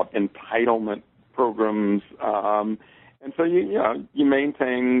being called entitlement programs. And so, you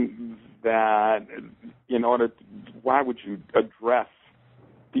maintain that in order to, why would you address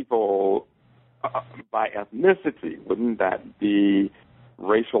people by ethnicity? Wouldn't that be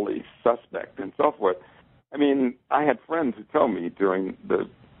racially suspect and so forth? I mean, I had friends who told me during the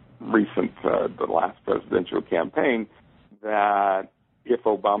last presidential campaign that if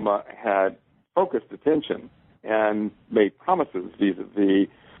Obama had focused attention and made promises vis-a-vis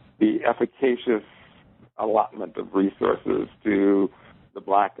the efficacious allotment of resources to the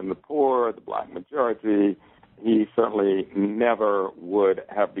black and the poor, the black majority, he certainly never would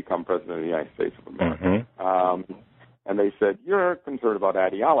have become president of the United States of America. And they said, you're concerned about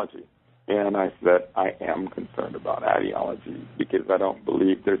ideology. And I said, I am concerned about ideology because I don't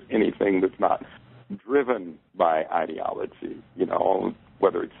believe there's anything that's not driven by ideology,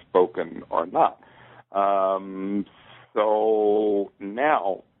 whether it's spoken or not. So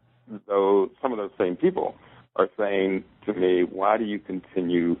now, though, some of those same people are saying to me, why do you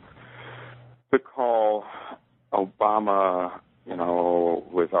continue to call Obama,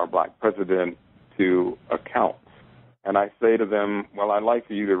 who is our black president, to account? And I say to them, well, I'd like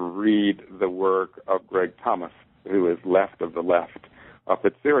for you to read the work of Greg Thomas, who is left of the left up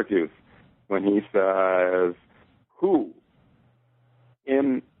at Syracuse, when he says, who,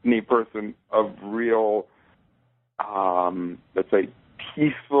 any person of real let's say,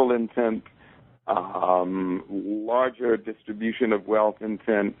 peaceful intent, larger distribution of wealth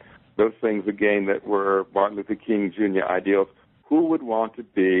intent, those things, again, that were Martin Luther King Jr. ideals. Who would want to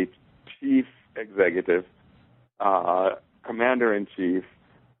be chief executive, commander-in-chief,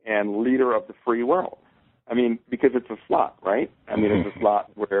 and leader of the free world? I mean, because it's a slot, right? I mean, it's a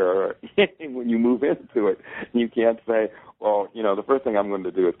slot where when you move into it, you can't say, well, the first thing I'm going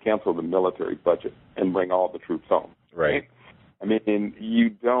to do is cancel the military budget and bring all the troops home. Right. I mean, you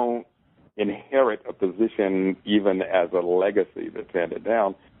don't inherit a position even as a legacy that's handed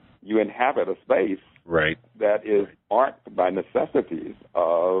down. You inhabit a space right. that is marked by necessities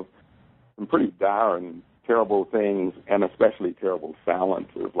of some pretty dire and terrible things, and especially terrible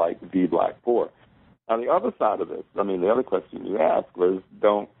silences like the black poor. Now, the other side of this, the other question you asked was,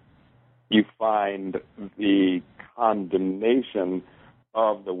 don't you find the condemnation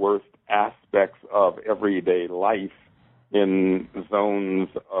of the worst aspects of everyday life in zones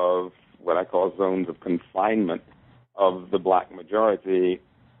of what I call zones of confinement of the black majority?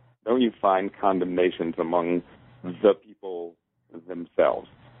 Don't you find condemnations among the people themselves?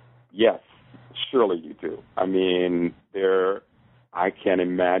 Yes, surely you do. I mean, I can't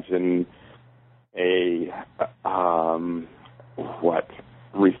imagine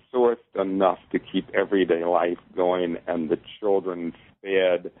resourced enough to keep everyday life going and the children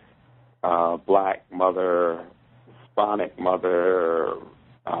fed, black mother, Hispanic mother,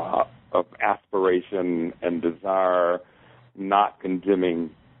 of aspiration and desire, not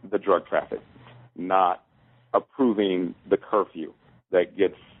condemning the drug traffic, not approving the curfew that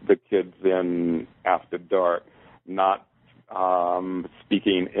gets the kids in after dark, not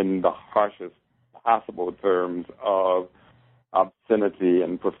speaking in the harshest possible terms of obscenity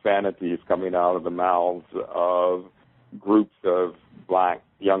and profanities coming out of the mouths of groups of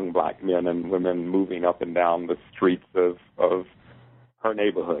young black men and women moving up and down the streets of her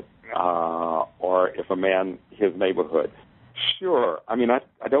neighborhood, or if a man, his neighborhood. Sure. I mean,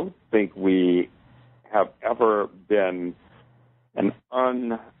 I don't think we have ever been an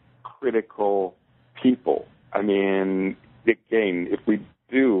uncritical people. I mean, again, if we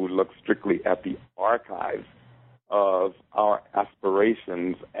do look strictly at the archives of our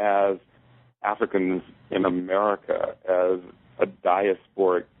aspirations as Africans in America, as a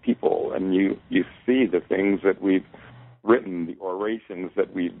diasporic people, and you see the things that we've written, the orations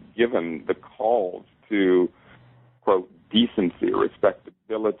that we've given, the calls to, quote, decency,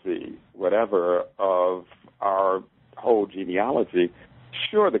 respectability, whatever, of our whole genealogy,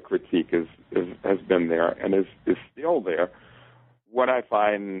 sure, the critique has been there and is still there. What I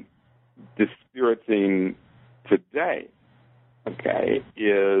find dispiriting today, okay,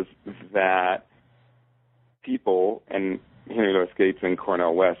 is that people, and Henry Louis Gates and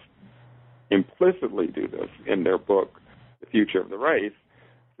Cornel West implicitly do this in their book, The Future of the Race,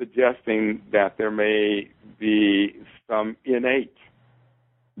 suggesting that there may be some innate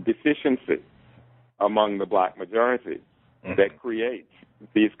deficiency among the black majority that creates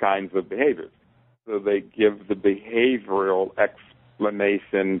these kinds of behaviors. So they give the behavioral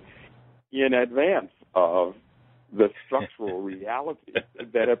explanation in advance of the structural reality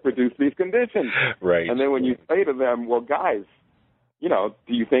that have produced these conditions. Right. And then when you say to them, well, guys, do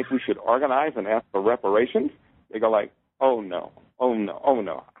you think we should organize and ask for reparations? They go like, oh, no.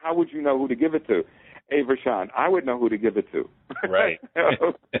 How would you know who to give it to? Hey, Vershawn, I would know who to give it to. Right.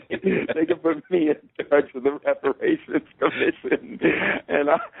 They could put me in charge of the Reparations Commission. And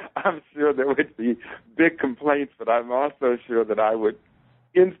I'm sure there would be big complaints, but I'm also sure that I would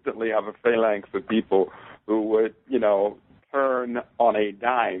instantly have a phalanx of people who would, turn on a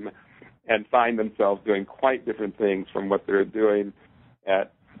dime and find themselves doing quite different things from what they're doing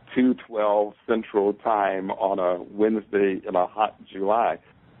at 2:12 Central Time on a Wednesday in a hot July.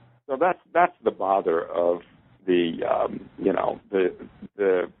 So that's the bother of the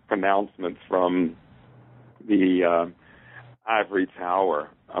pronouncements from the ivory tower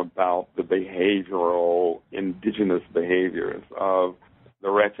about the behavioral, indigenous behaviors of the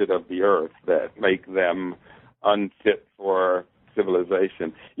wretched of the earth that make them unfit for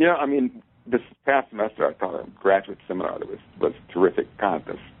civilization. This past semester I taught a graduate seminar that was terrific. God,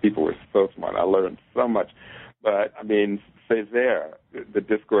 people were so smart. I learned so much. But, Césaire, the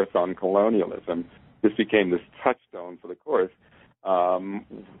discourse on colonialism, this became this touchstone for the course. And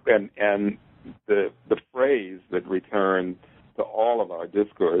the phrase that returned to all of our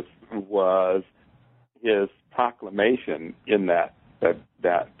discourse was his proclamation in that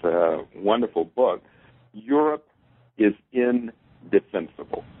wonderful book: Europe is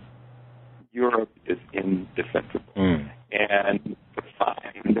indefensible. Europe is indefensible. And to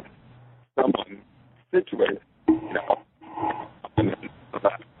find someone situated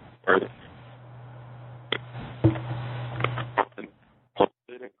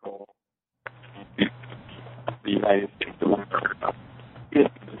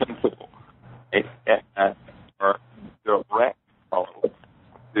and are direct follow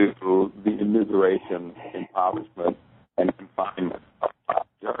to the immiseration, impoverishment, and confinement of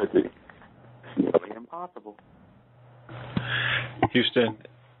posterity. It's nearly impossible. Houston,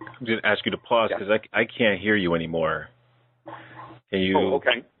 I'm going to ask you to pause because I can't hear you anymore. Can you? Oh,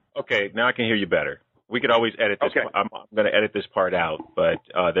 okay. Okay, now I can hear you better. We could always edit this. Okay. I'm going to edit this part out, but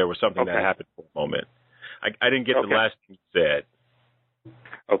there was something that happened for a moment. I didn't get the last thing you said.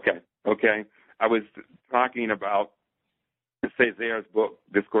 Okay. I was talking about Césaire's book,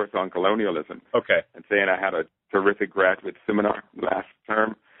 Discourse on Colonialism. Okay. And saying I had a terrific graduate seminar last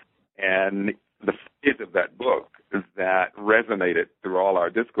term, and the phrase of that book that resonated through all our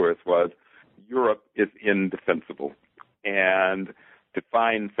discourse was, Europe is indefensible. And to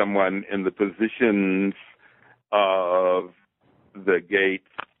find someone in the positions of the Gates,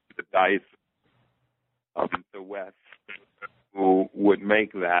 the Dyson, the West, who would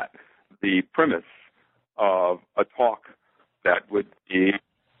make that the premise of a talk that would be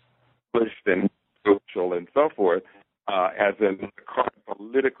published and social and so forth, as in the current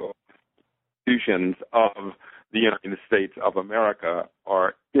political institutions of the United States of America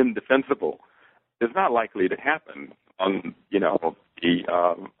are indefensible, is not likely to happen on, the,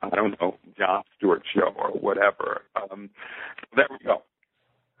 Jon Stewart show or whatever. There we go.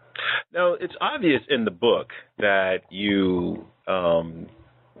 Now, it's obvious in the book that you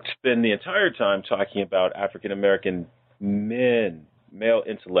spend the entire time talking about African-American men, male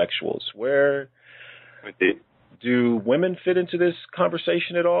intellectuals. Where do women fit into this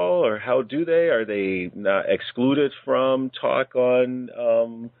conversation at all, or how do they? Are they not excluded from talk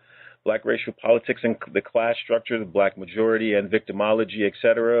on Black racial politics and the class structure, the Black majority and victimology, et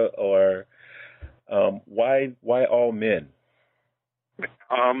cetera? Or why all men?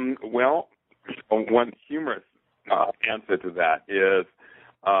 Well, one humorous answer to that is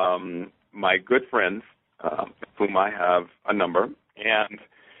my good friends, whom I have a number, and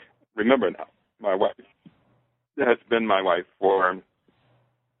remember now, my wife has been my wife for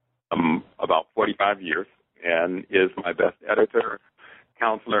about 45 years and is my best editor,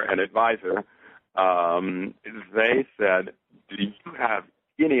 counselor, and advisor. They said, do you have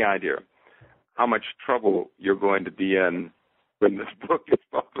any idea how much trouble you're going to be in when this book is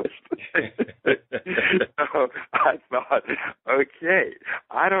published? So I thought, okay,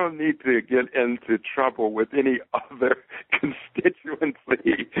 I don't need to get into trouble with any other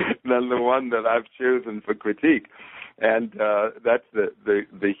constituency than the one that I've chosen for critique. And that's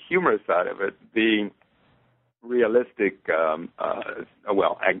the humor side of it. The realistic,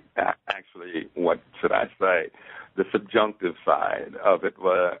 actually, what should I say? The subjunctive side of it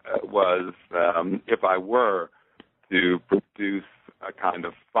was if I were to produce a kind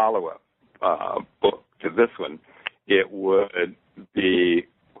of follow-up book to this one, it would be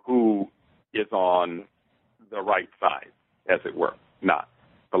who is on the right side, as it were, not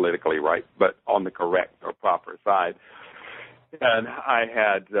politically right, but on the correct or proper side. And I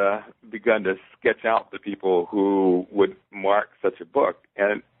had begun to sketch out the people who would mark such a book.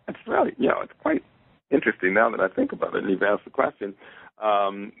 And it's really, it's quite interesting now that I think about it, and you've asked the question.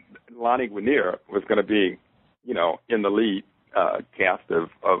 Lonnie Guinier was going to be, in the lead cast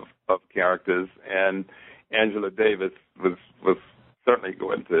of characters, and Angela Davis was certainly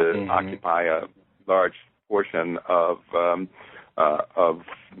going to occupy a large portion of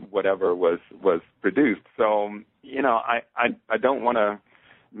whatever was produced. So, I don't want to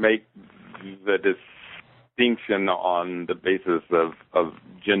make the distinction on the basis of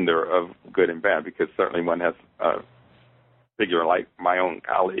gender of good and bad, because certainly one has a figure like my own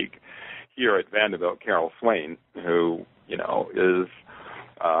colleague here at Vanderbilt, Carol Swain, who, is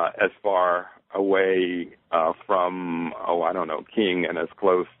as far away from, King and as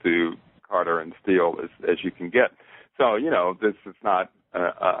close to Carter and Steele as you can get. So, this is not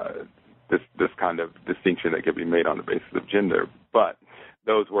this kind of distinction that can be made on the basis of gender. But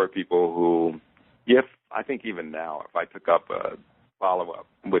those were people who, I think even now, if I took up a follow-up,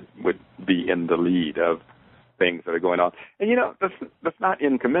 would be in the lead of things that are going on. And, that's not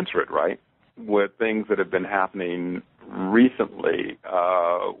incommensurate, right, with things that have been happening recently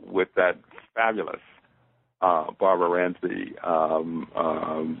with that fabulous Barbara Ramsey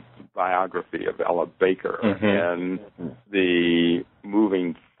biography of Ella Baker, and the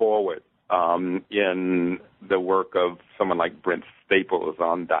moving forward in the work of someone like Brent Staples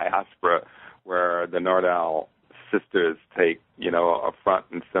on diaspora, where the Nordau sisters take, a front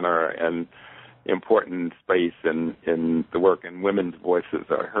and center and important space in the work, and women's voices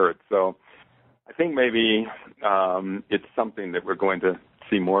are heard. So I think maybe it's something that we're going to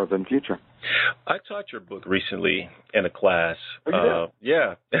see more of in future. I taught your book recently in a class. Oh,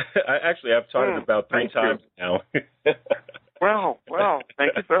 yeah. I've taught it about 3 times now. Wow.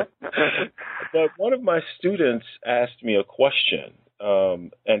 Thank you, sir. But one of my students asked me a question,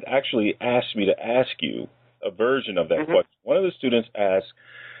 and actually asked me to ask you a version of that question. One of the students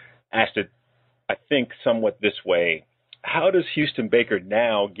asked it, I think, somewhat this way: how does Houston Baker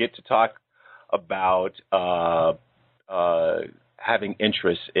now get to talk about having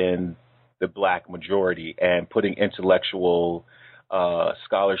interest in the black majority and putting intellectual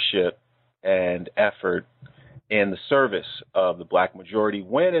scholarship and effort in the service of the black majority,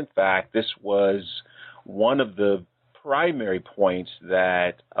 when in fact this was one of the primary points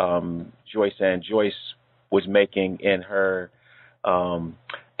that Joyce was making in her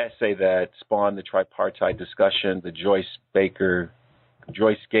essay that spawned the tripartite discussion, the Joyce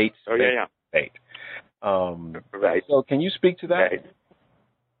Gates debate. Right. So can you speak to that? Right.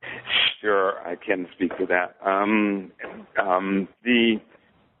 Sure, I can speak to that. The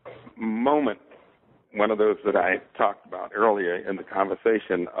moment, one of those that I talked about earlier in the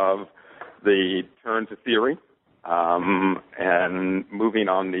conversation, of the turn to theory and moving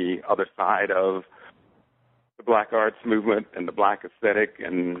on the other side of the black arts movement and the black aesthetic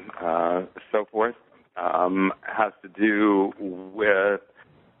and so forth, has to do with,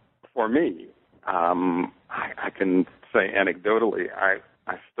 for me, I can say anecdotally,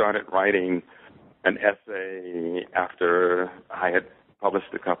 I started writing an essay after I had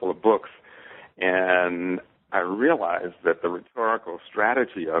published a couple of books, and I realized that the rhetorical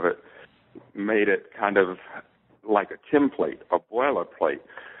strategy of it made it kind of like a template, a boilerplate.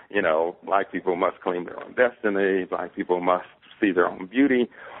 You know, black people must claim their own destiny, black people must see their own beauty.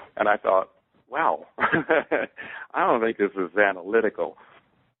 And I thought, wow, I don't think this is analytical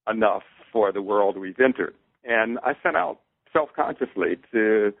enough for the world we've entered. And I set out self-consciously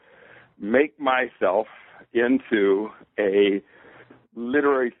to make myself into a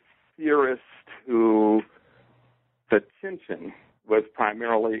literary theorist whose attention was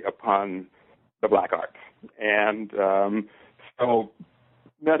primarily upon the black arts. And so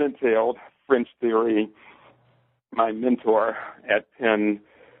that entailed French theory. My mentor at Penn,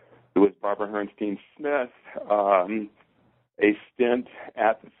 who was Barbara Herrnstein Smith, a stint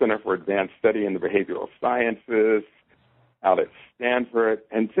at the Center for Advanced Study in the Behavioral Sciences out at Stanford,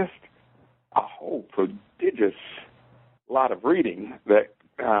 and just a whole prodigious lot of reading that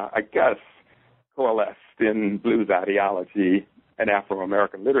I guess coalesced in blues ideology and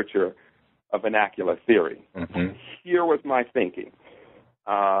Afro-American literature of vernacular theory. Mm-hmm. Here was my thinking.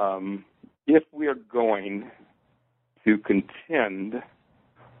 If we are going to contend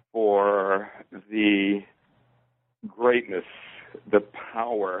for the greatness, the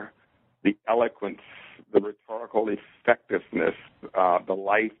power, the eloquence, the rhetorical effectiveness, the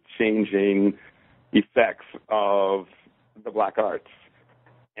life-changing effects of the black arts,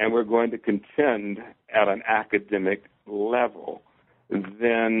 and we're going to contend at an academic level,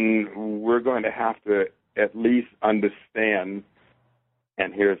 then we're going to have to at least understand,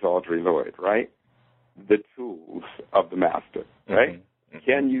 and here's Audre Lorde, right, the tools of the master, right? Mm-hmm.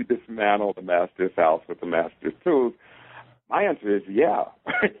 Can you dismantle the master's house with the master's tools? My answer is yeah.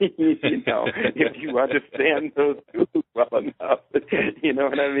 You know, if you understand those tools well enough, you know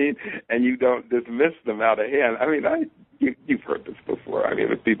what I mean, and you don't dismiss them out of hand. I mean, you've heard this before. I mean,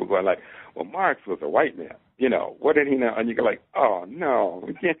 with people going like, well, Marx was a white man. You know, what did he know? And you go like, oh, no,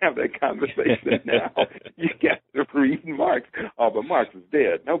 we can't have that conversation now. You got to read Marx. Oh, but Marx is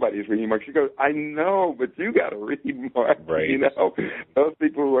dead. Nobody's reading Marx. You go, I know, but you got to read Marx. Right. You know, those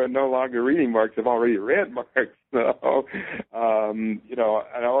people who are no longer reading Marx have already read Marx. So, you know,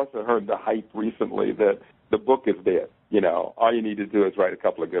 I also heard the hype recently that the book is dead. You know, all you need to do is write a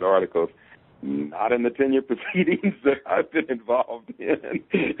couple of good articles. Not in the tenure proceedings that I've been involved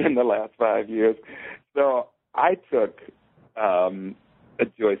in the last 5 years. So I took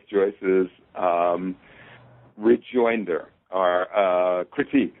Joyce's rejoinder or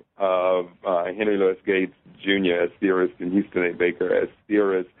critique of Henry Louis Gates Jr. as theorist and Houston A. Baker as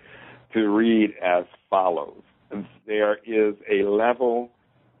theorist to read as follows. There is a level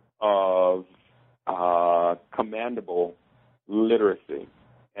of commendable literacy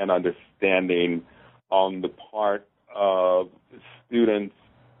and understanding on the part of students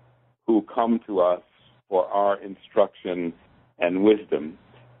who come to us for our instruction and wisdom,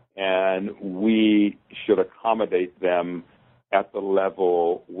 and we should accommodate them at the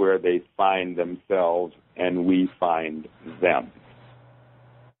level where they find themselves and we find them.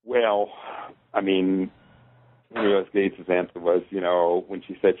 Well, I mean, Louis Gates' answer was, you know, when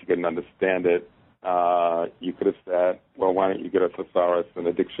she said she couldn't understand it, You could have said, well, why don't you get a thesaurus and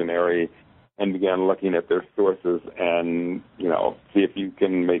a dictionary and begin looking at their sources and, see if you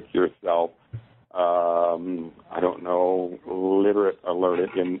can make yourself, literate or learned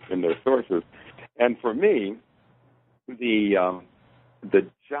in their sources. And for me, the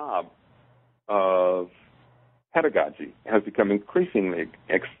job of pedagogy has become increasingly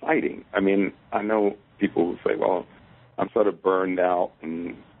exciting. I mean, I know people who say, well, I'm sort of burned out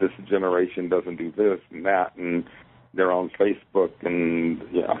and this generation doesn't do this and that and they're on Facebook and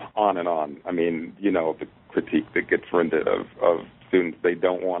on and on. I mean, the critique that gets rendered of students. They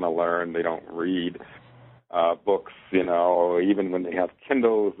don't want to learn. They don't read books, even when they have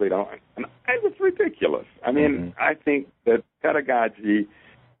Kindles, they don't. And it's ridiculous. I mean, I think that pedagogy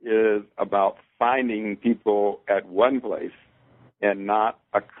is about finding people at one place and not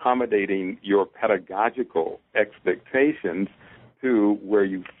accommodating your pedagogical expectations to where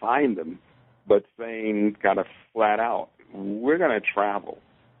you find them, but saying kind of flat out, we're going to travel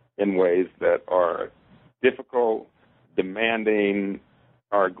in ways that are difficult, demanding,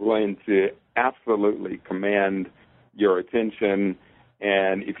 are going to absolutely command your attention.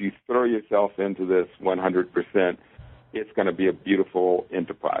 And if you throw yourself into this 100%, it's going to be a beautiful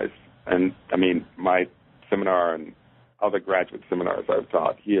enterprise. And, I mean, my seminar and other graduate seminars I've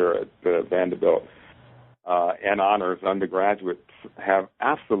taught here at Vanderbilt and honors undergraduates have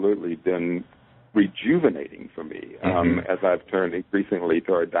absolutely been rejuvenating for me as I've turned increasingly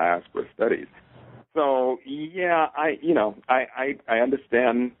toward diaspora studies. So, yeah, I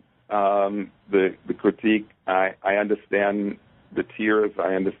understand the critique. I understand the tears.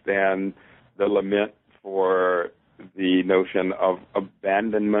 I understand the lament for the notion of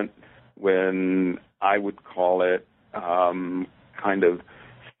abandonment when I would call it kind of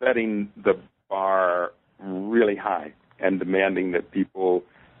setting the bar really high and demanding that people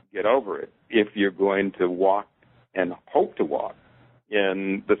get over it. If you're going to walk and hope to walk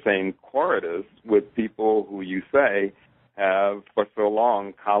in the same corridors with people who you say have for so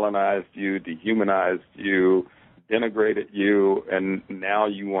long colonized you, dehumanized you, denigrated you, and now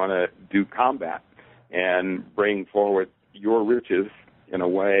you want to do combat and bring forward your riches in a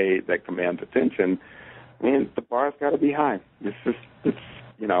way that commands attention, I mean, the bar's got to be high. It's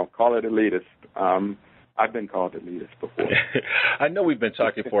call it elitist. I've been called elitist before. I know we've been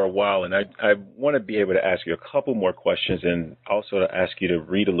talking for a while, and I want to be able to ask you a couple more questions and also to ask you to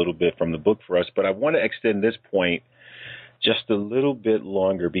read a little bit from the book for us. But I want to extend this point just a little bit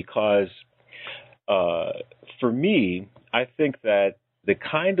longer because for me, I think that the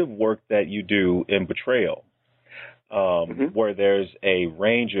kind of work that you do in Betrayal, where there's a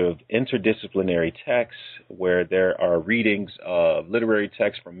range of interdisciplinary texts, where there are readings of literary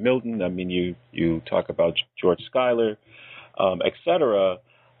texts from Milton. I mean, you talk about George Schuyler, et cetera.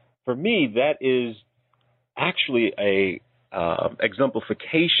 For me, that is actually a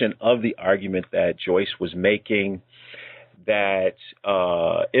exemplification of the argument that Joyce was making, that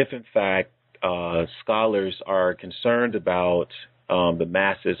if, in fact, scholars are concerned about the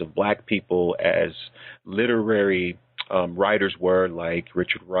masses of black people as literary writers were, like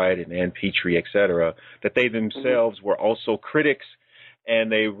Richard Wright and Ann Petrie, et cetera, that they themselves were also critics, and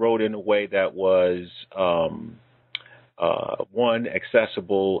they wrote in a way that was, one,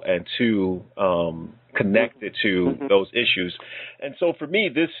 accessible, and two, connected to those issues. And so for me,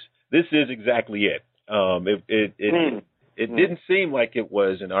 this is exactly it. It didn't seem like it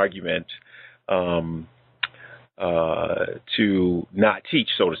was an argument to not teach,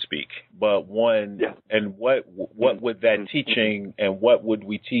 so to speak, but one, and what would that teaching and what would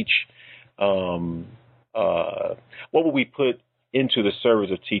we teach, what would we put into the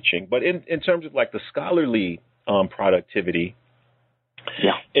service of teaching? But in terms of like the scholarly productivity,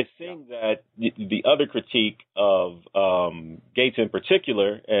 it seems that the other critique of Gates in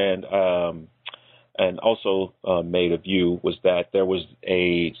particular, and also made of you, was that there was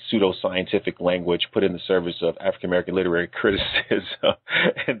a pseudoscientific language put in the service of African American literary criticism,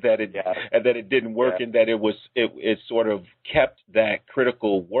 and that it didn't work, and that it sort of kept that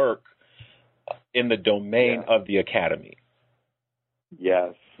critical work in the domain of the academy.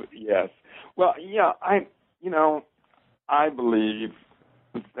 Yes. Well, I believe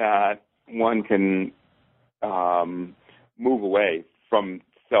that one can move away from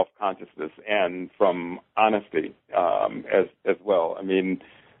self-consciousness and from honesty as well. I mean,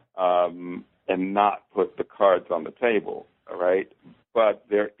 and not put the cards on the table, all right? But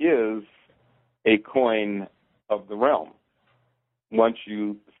there is a coin of the realm. Once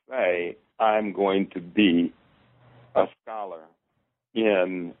you say, I'm going to be a scholar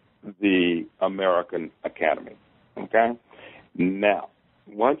in the American Academy, okay? Now,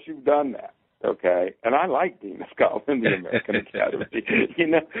 once you've done that, Okay, and I like being a scholar in the American Academy. You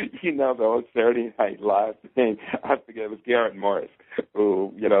know the old Saturday Night Live thing. I forget, it was Garrett Morris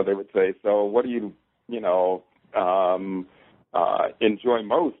who, they would say, so what do you, enjoy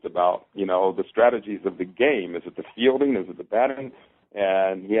most about, the strategies of the game? Is it the fielding? Is it the batting?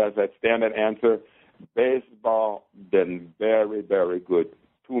 And he has that standard answer: baseball been very, very good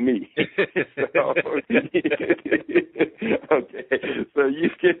to me. Okay, so you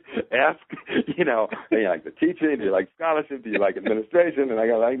can ask, do you like the teaching? Do you like scholarship? Do you like administration? And I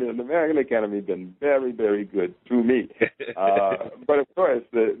got like the American Academy been very, very good to me. But of course,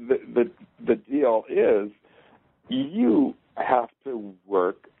 the deal is you have to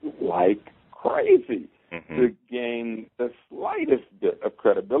work like crazy to gain the slightest bit of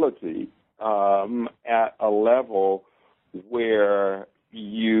credibility at a level where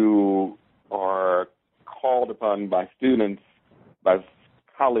you are called upon by students, by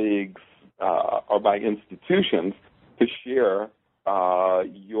colleagues, or by institutions to share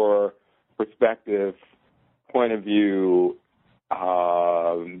your perspective, point of view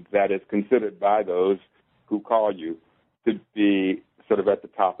that is considered by those who call you to be sort of at the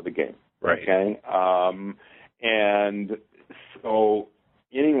top of the game. Right. Okay? And so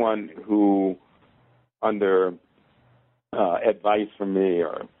anyone who, under advice from me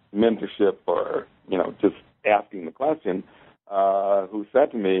or mentorship or, just asking the question, who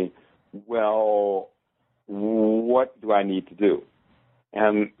said to me, well, what do I need to do?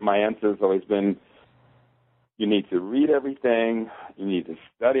 And my answer has always been, you need to read everything, you need to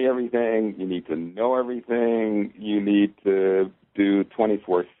study everything, you need to know everything, you need to do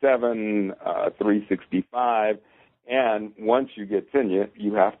 24/7, 365, and once you get tenure,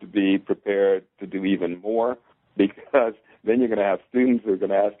 you have to be prepared to do even more, because then you're going to have students who are going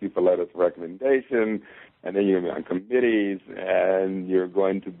to ask you for letters of recommendation, and then you're going to be on committees, and you're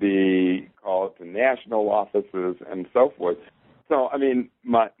going to be called to national offices and so forth. So,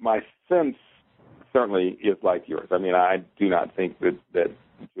 my sense certainly is like yours. I do not think that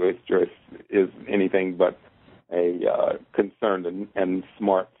Joyce is anything but a concerned and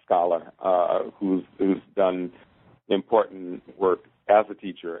smart scholar who's done important work as a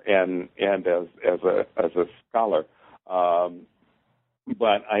teacher and as a scholar.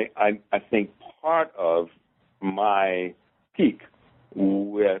 But I think part of my peak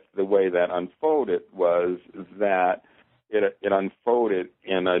with the way that unfolded was that it unfolded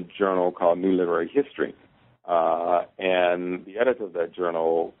in a journal called New Literary History. And the editor of that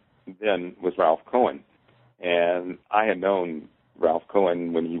journal then was Ralph Cohen. And I had known Ralph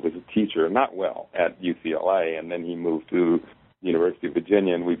Cohen when he was a teacher, not well, at UCLA, and then he moved to the University of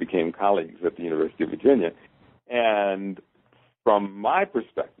Virginia, and we became colleagues at the University of Virginia. And from my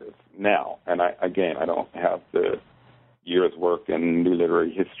perspective now, and I don't have the year's work in New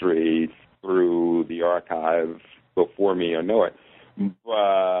Literary History through the archive before me or know it,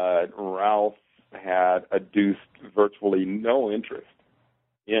 but Ralph had adduced virtually no interest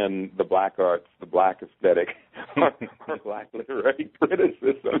in the black arts, the black aesthetic, or black literary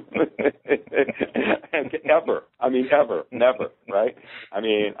criticism. Ever. Never, right?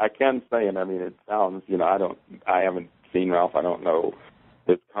 I can say, and it sounds, I haven't seen Ralph, I don't know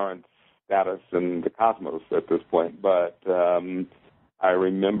his current status in the cosmos at this point, but I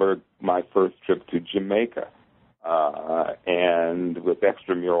remember my first trip to Jamaica, and with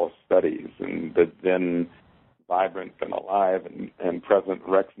extramural studies, and the then vibrant and alive and present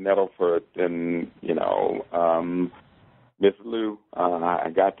Rex Nettleford and, Miss Lou. I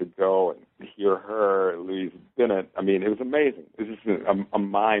got to go and hear her, Louise Bennett. It was amazing. It was just a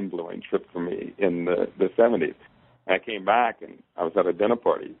mind-blowing trip for me in the 70s. And I came back, and I was at a dinner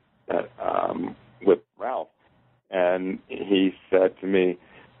party with Ralph, and he said to me,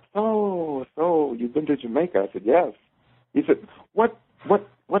 so you've been to Jamaica? I said, yes. He said, what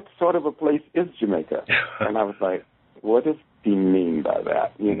sort of a place is Jamaica? And I was like, what does he mean by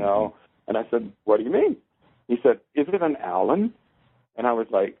that, And I said, what do you mean? He said, is it an island? And I was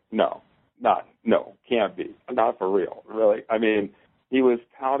like, no, can't be. Not for real, really. He was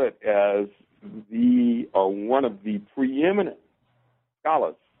touted as one of the preeminent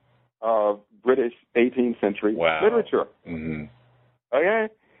scholars of British 18th century literature. Mm-hmm. Okay?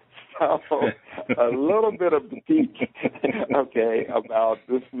 So a little bit of the peak, about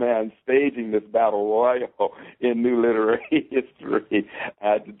this man staging this battle royal in New Literary History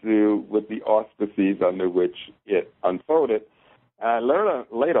had to do with the auspices under which it unfolded. I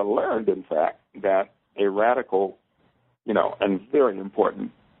later learned, in fact, that a radical, and very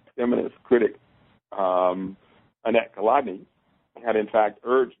important feminist critic, Annette Kolodny, had in fact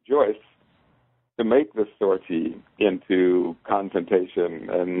urged Joyce to make this sortie into confrontation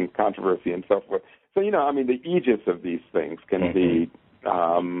and controversy and so forth. So, the aegis of these things can be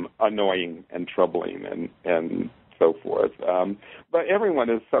annoying and troubling and so forth. But everyone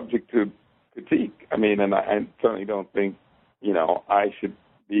is subject to critique. And I certainly don't think, I should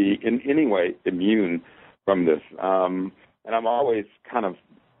be in any way immune from this. And I'm always kind of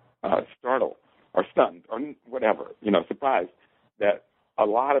startled or stunned or whatever, surprised that a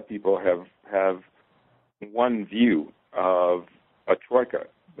lot of people have one view of a troika,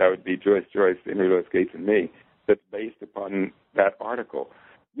 that would be Joyce, Henry Louis Gates, and me, that's based upon that article.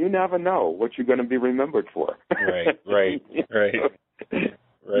 You never know what you're going to be remembered for. Right.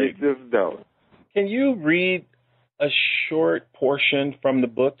 You just don't. Can you read a short portion from the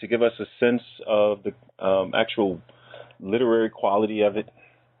book to give us a sense of the actual literary quality of it?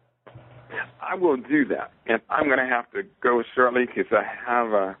 I will do that. And I'm going to have to go shortly because I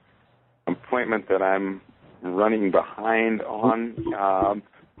have an appointment that I'm running behind on.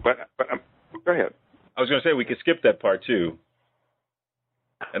 But go ahead. I was going to say we could skip that part too.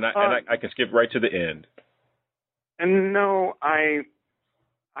 And I can skip right to the end. And no, I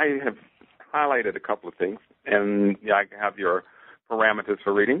have highlighted a couple of things, and I have your parameters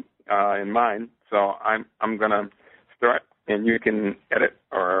for reading in mind. So I'm going to start, and you can edit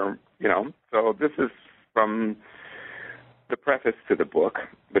or, So this is from the preface to the book,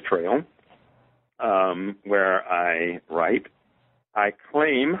 Betrayal, where I write, I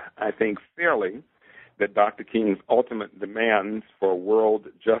claim, I think fairly, that Dr. King's ultimate demands for world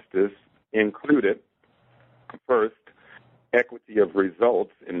justice included, first, equity of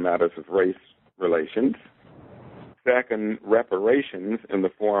results in matters of race relations, second, reparations in the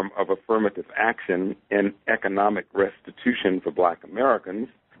form of affirmative action and economic restitution for Black Americans,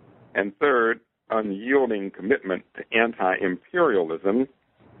 and third, unyielding commitment to anti-imperialism,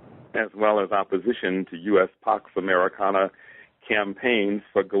 as well as opposition to U.S. Pax Americana campaigns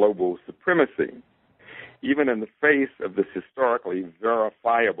for global supremacy. Even in the face of this historically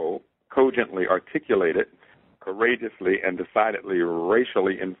verifiable, cogently articulated, courageously and decidedly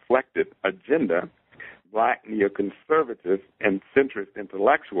racially inflected agenda, Black neoconservatives and centrist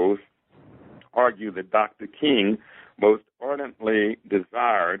intellectuals argue that Dr. King most ardently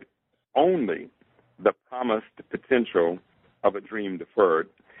desired only the promised potential of a dream deferred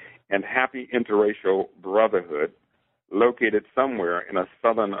and happy interracial brotherhood located somewhere in a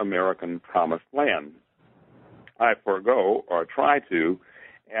Southern American promised land. I forego, or try to,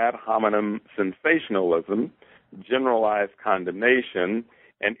 ad hominem sensationalism, generalized condemnation,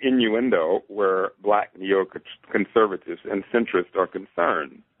 and innuendo where Black neoconservatives and centrists are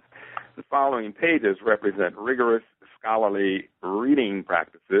concerned. The following pages represent rigorous scholarly reading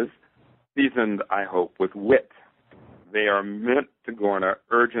practices, seasoned, I hope, with wit. They are meant to garner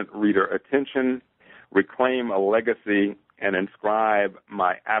urgent reader attention, reclaim a legacy, and inscribe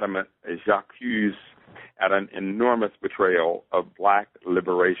my adamant j'accuse at an enormous betrayal of Black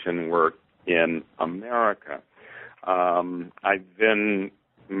liberation work in America. I then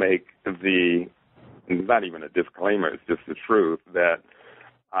make not even a disclaimer, it's just the truth, that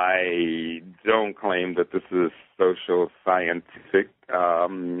I don't claim that this is social scientific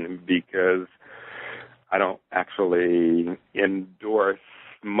because I don't actually endorse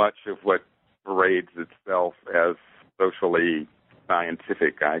much of what parades itself as socially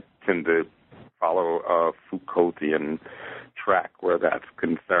scientific. I tend to follow a Foucaultian track where that's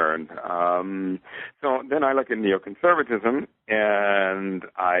concerned. So then I look at neoconservatism, and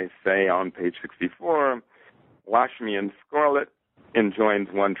I say on page 64, wash me in scarlet, enjoins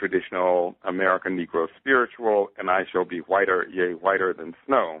one traditional American Negro spiritual, and I shall be whiter, yea, whiter than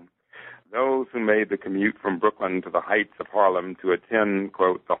snow. Those who made the commute from Brooklyn to the heights of Harlem to attend,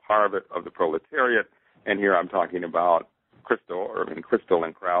 quote, the Harvard of the proletariat, and here I'm talking about Irving Kristol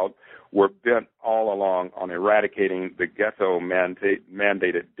and crowd, were bent all along on eradicating the ghetto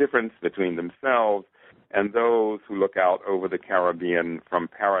mandated difference between themselves and those who look out over the Caribbean from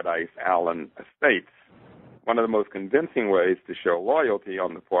Paradise Island estates. One of the most convincing ways to show loyalty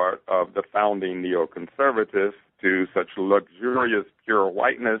on the part of the founding neoconservatives to such luxurious pure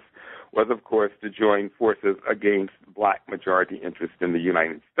whiteness was, of course, to join forces against Black majority interest in the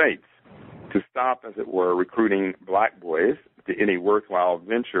United States, to stop, as it were, recruiting Black boys to any worthwhile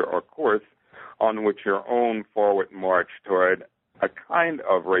venture or course on which your own forward march toward a kind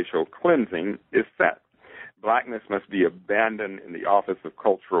of racial cleansing is set. Blackness must be abandoned in the office of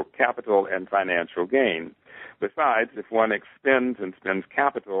cultural capital and financial gain. Besides, if one expends and spends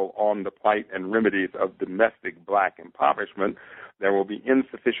capital on the plight and remedies of domestic Black impoverishment, there will be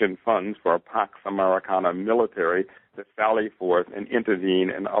insufficient funds for a Pax Americana military to sally forth and intervene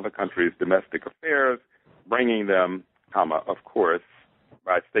in other countries' domestic affairs, bringing them, of course,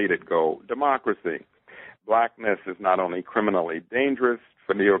 by stated goal, democracy. Blackness is not only criminally dangerous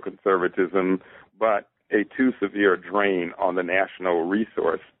for neoconservatism, but a too severe drain on the national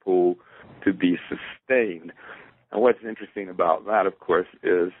resource pool to be sustained. And what's interesting about that, of course,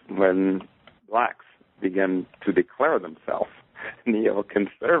 is when blacks begin to declare themselves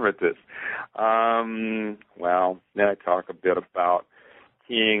neoconservatives. Well, then I talk a bit about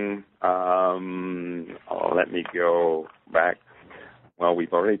King. Let me go back. Well,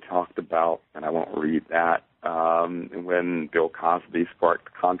 we've already talked about, and I won't read that, when Bill Cosby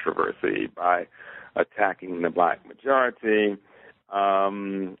sparked controversy by attacking the black majority. A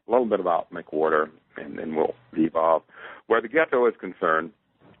little bit about McWhorter, and then we'll devolve. Where the ghetto is concerned,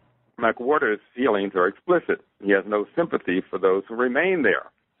 McWhorter's feelings are explicit. He has no sympathy for those who remain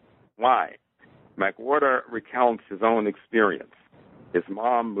there. Why? McWhorter recounts his own experience. His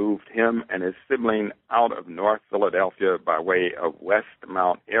mom moved him and his sibling out of North Philadelphia by way of West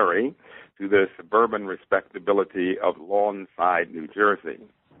Mount Airy to the suburban respectability of Lawnside, New Jersey.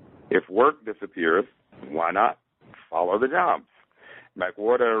 If work disappears, why not follow the jobs?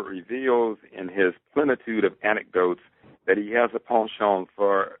 McWhorter reveals in his plenitude of anecdotes that he has a penchant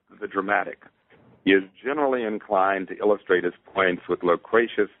for the dramatic. He is generally inclined to illustrate his points with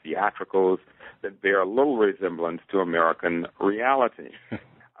loquacious theatricals that bear little resemblance to American reality.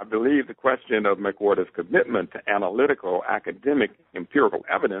 I believe the question of McWhorter's commitment to analytical, academic, empirical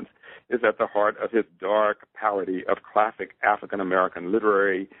evidence is at the heart of his dark parody of classic African-American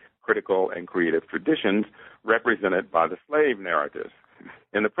literary, critical, and creative traditions represented by the slave narratives.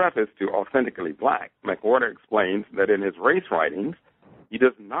 In the preface to Authentically Black, McWhorter explains that in his race writings, he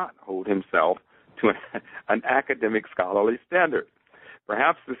does not hold himself to an academic scholarly standard.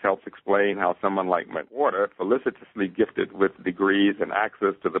 Perhaps this helps explain how someone like McWhorter, felicitously gifted with degrees and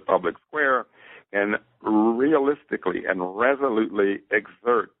access to the public square, can realistically and resolutely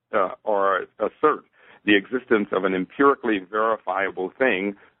assert the existence of an empirically verifiable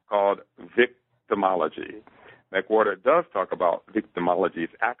thing called victimology. McWhorter does talk about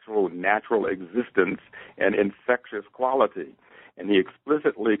victimology's actual natural existence and infectious quality, and he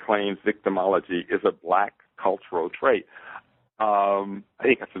explicitly claims victimology is a black cultural trait. I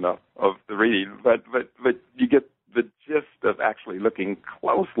think that's enough of the reading, but you get the gist of actually looking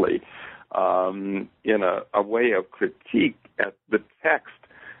closely in a way of critique at the text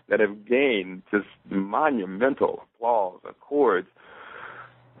that have gained just monumental applause, accords,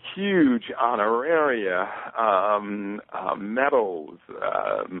 huge honoraria, medals,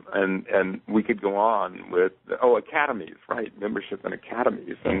 and we could go on with, academies, right, membership in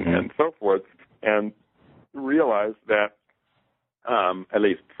academies and so forth, and realize that, at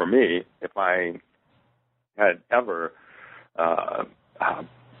least for me, if I had ever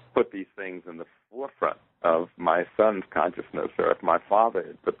put these things in the forefront of my son's consciousness, or if my father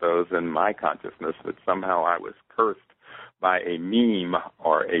had put those in my consciousness, that somehow I was cursed by a meme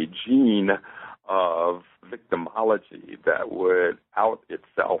or a gene of victimology that would out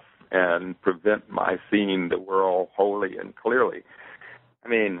itself and prevent my seeing the world wholly and clearly. I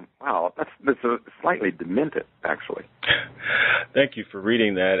mean, wow, that's slightly demented, actually. Thank you for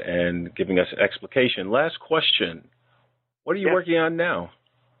reading that and giving us an explication. Last question. What are you working on now?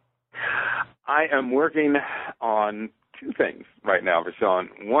 I am working on two things right now,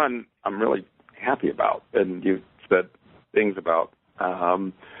 Rashawn. One, I'm really happy about, and you said things about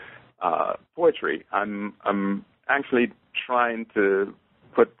poetry. I'm actually trying to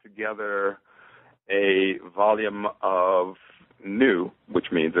put together a volume of new, which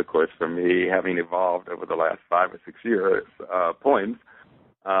means, of course, for me, having evolved over the last 5 or 6 years, poems.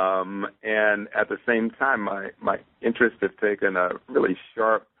 And at the same time, my interests have taken a really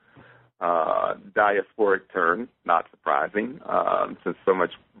sharp diasporic turn, not surprising, since so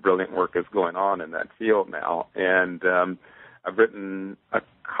much brilliant work is going on in that field now. And I've written a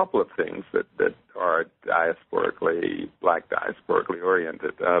couple of things that are black diasporically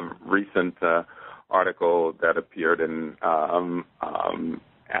oriented. Recent article that appeared in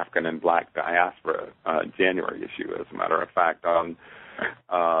African and Black Diaspora, January issue, as a matter of fact, on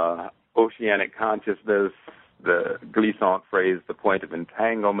oceanic consciousness, the glissant phrase, the point of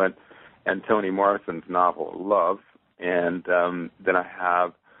entanglement, and Toni Morrison's novel, Love. And then I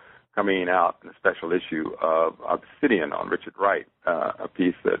have coming out in a special issue of Obsidian on Richard Wright, a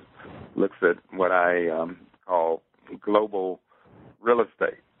piece that looks at what I call global real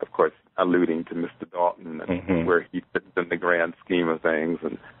estate, of course, alluding to Mr. Dalton and where he fits in the grand scheme of things,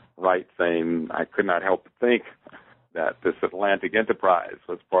 and Wright saying, I could not help but think that this Atlantic enterprise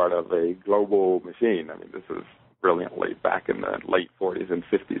was part of a global machine. I mean, this is brilliantly back in the late 40s and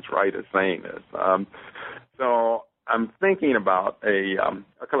 50s, right, as saying this. So I'm thinking about a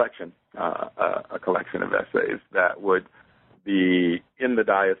collection of essays that would be in the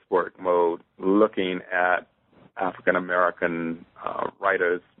diasporic mode, looking at African American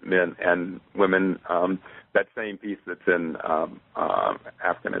writers, men and women. That same piece that's in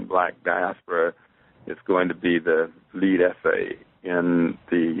African and Black diaspora is going to be the lead essay in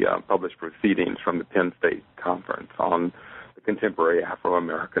the published proceedings from the Penn State Conference on the contemporary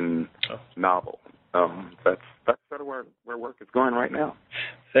Afro-American novel. That's sort of where work is going right now.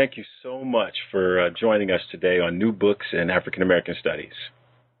 Thank you so much for joining us today on New Books in African American Studies.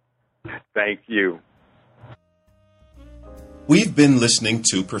 Thank you. We've been listening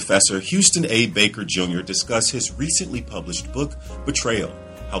to Professor Houston A. Baker, Jr. discuss his recently published book, Betrayal: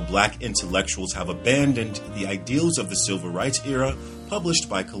 How Black Intellectuals Have Abandoned the Ideals of the Civil Rights Era, published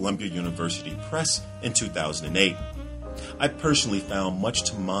by Columbia University Press in 2008. I personally found much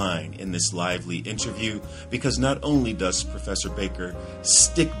to mine in this lively interview because not only does Professor Baker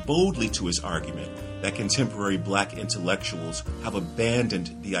stick boldly to his argument that contemporary Black intellectuals have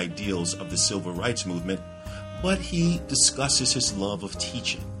abandoned the ideals of the Civil Rights Movement, but he discusses his love of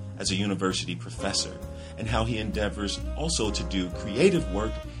teaching as a university professor and how he endeavors also to do creative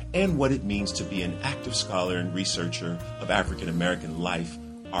work and what it means to be an active scholar and researcher of African American life,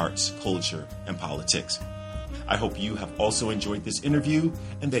 arts, culture, and politics. I hope you have also enjoyed this interview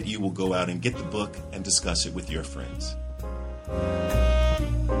and that you will go out and get the book and discuss it with your friends.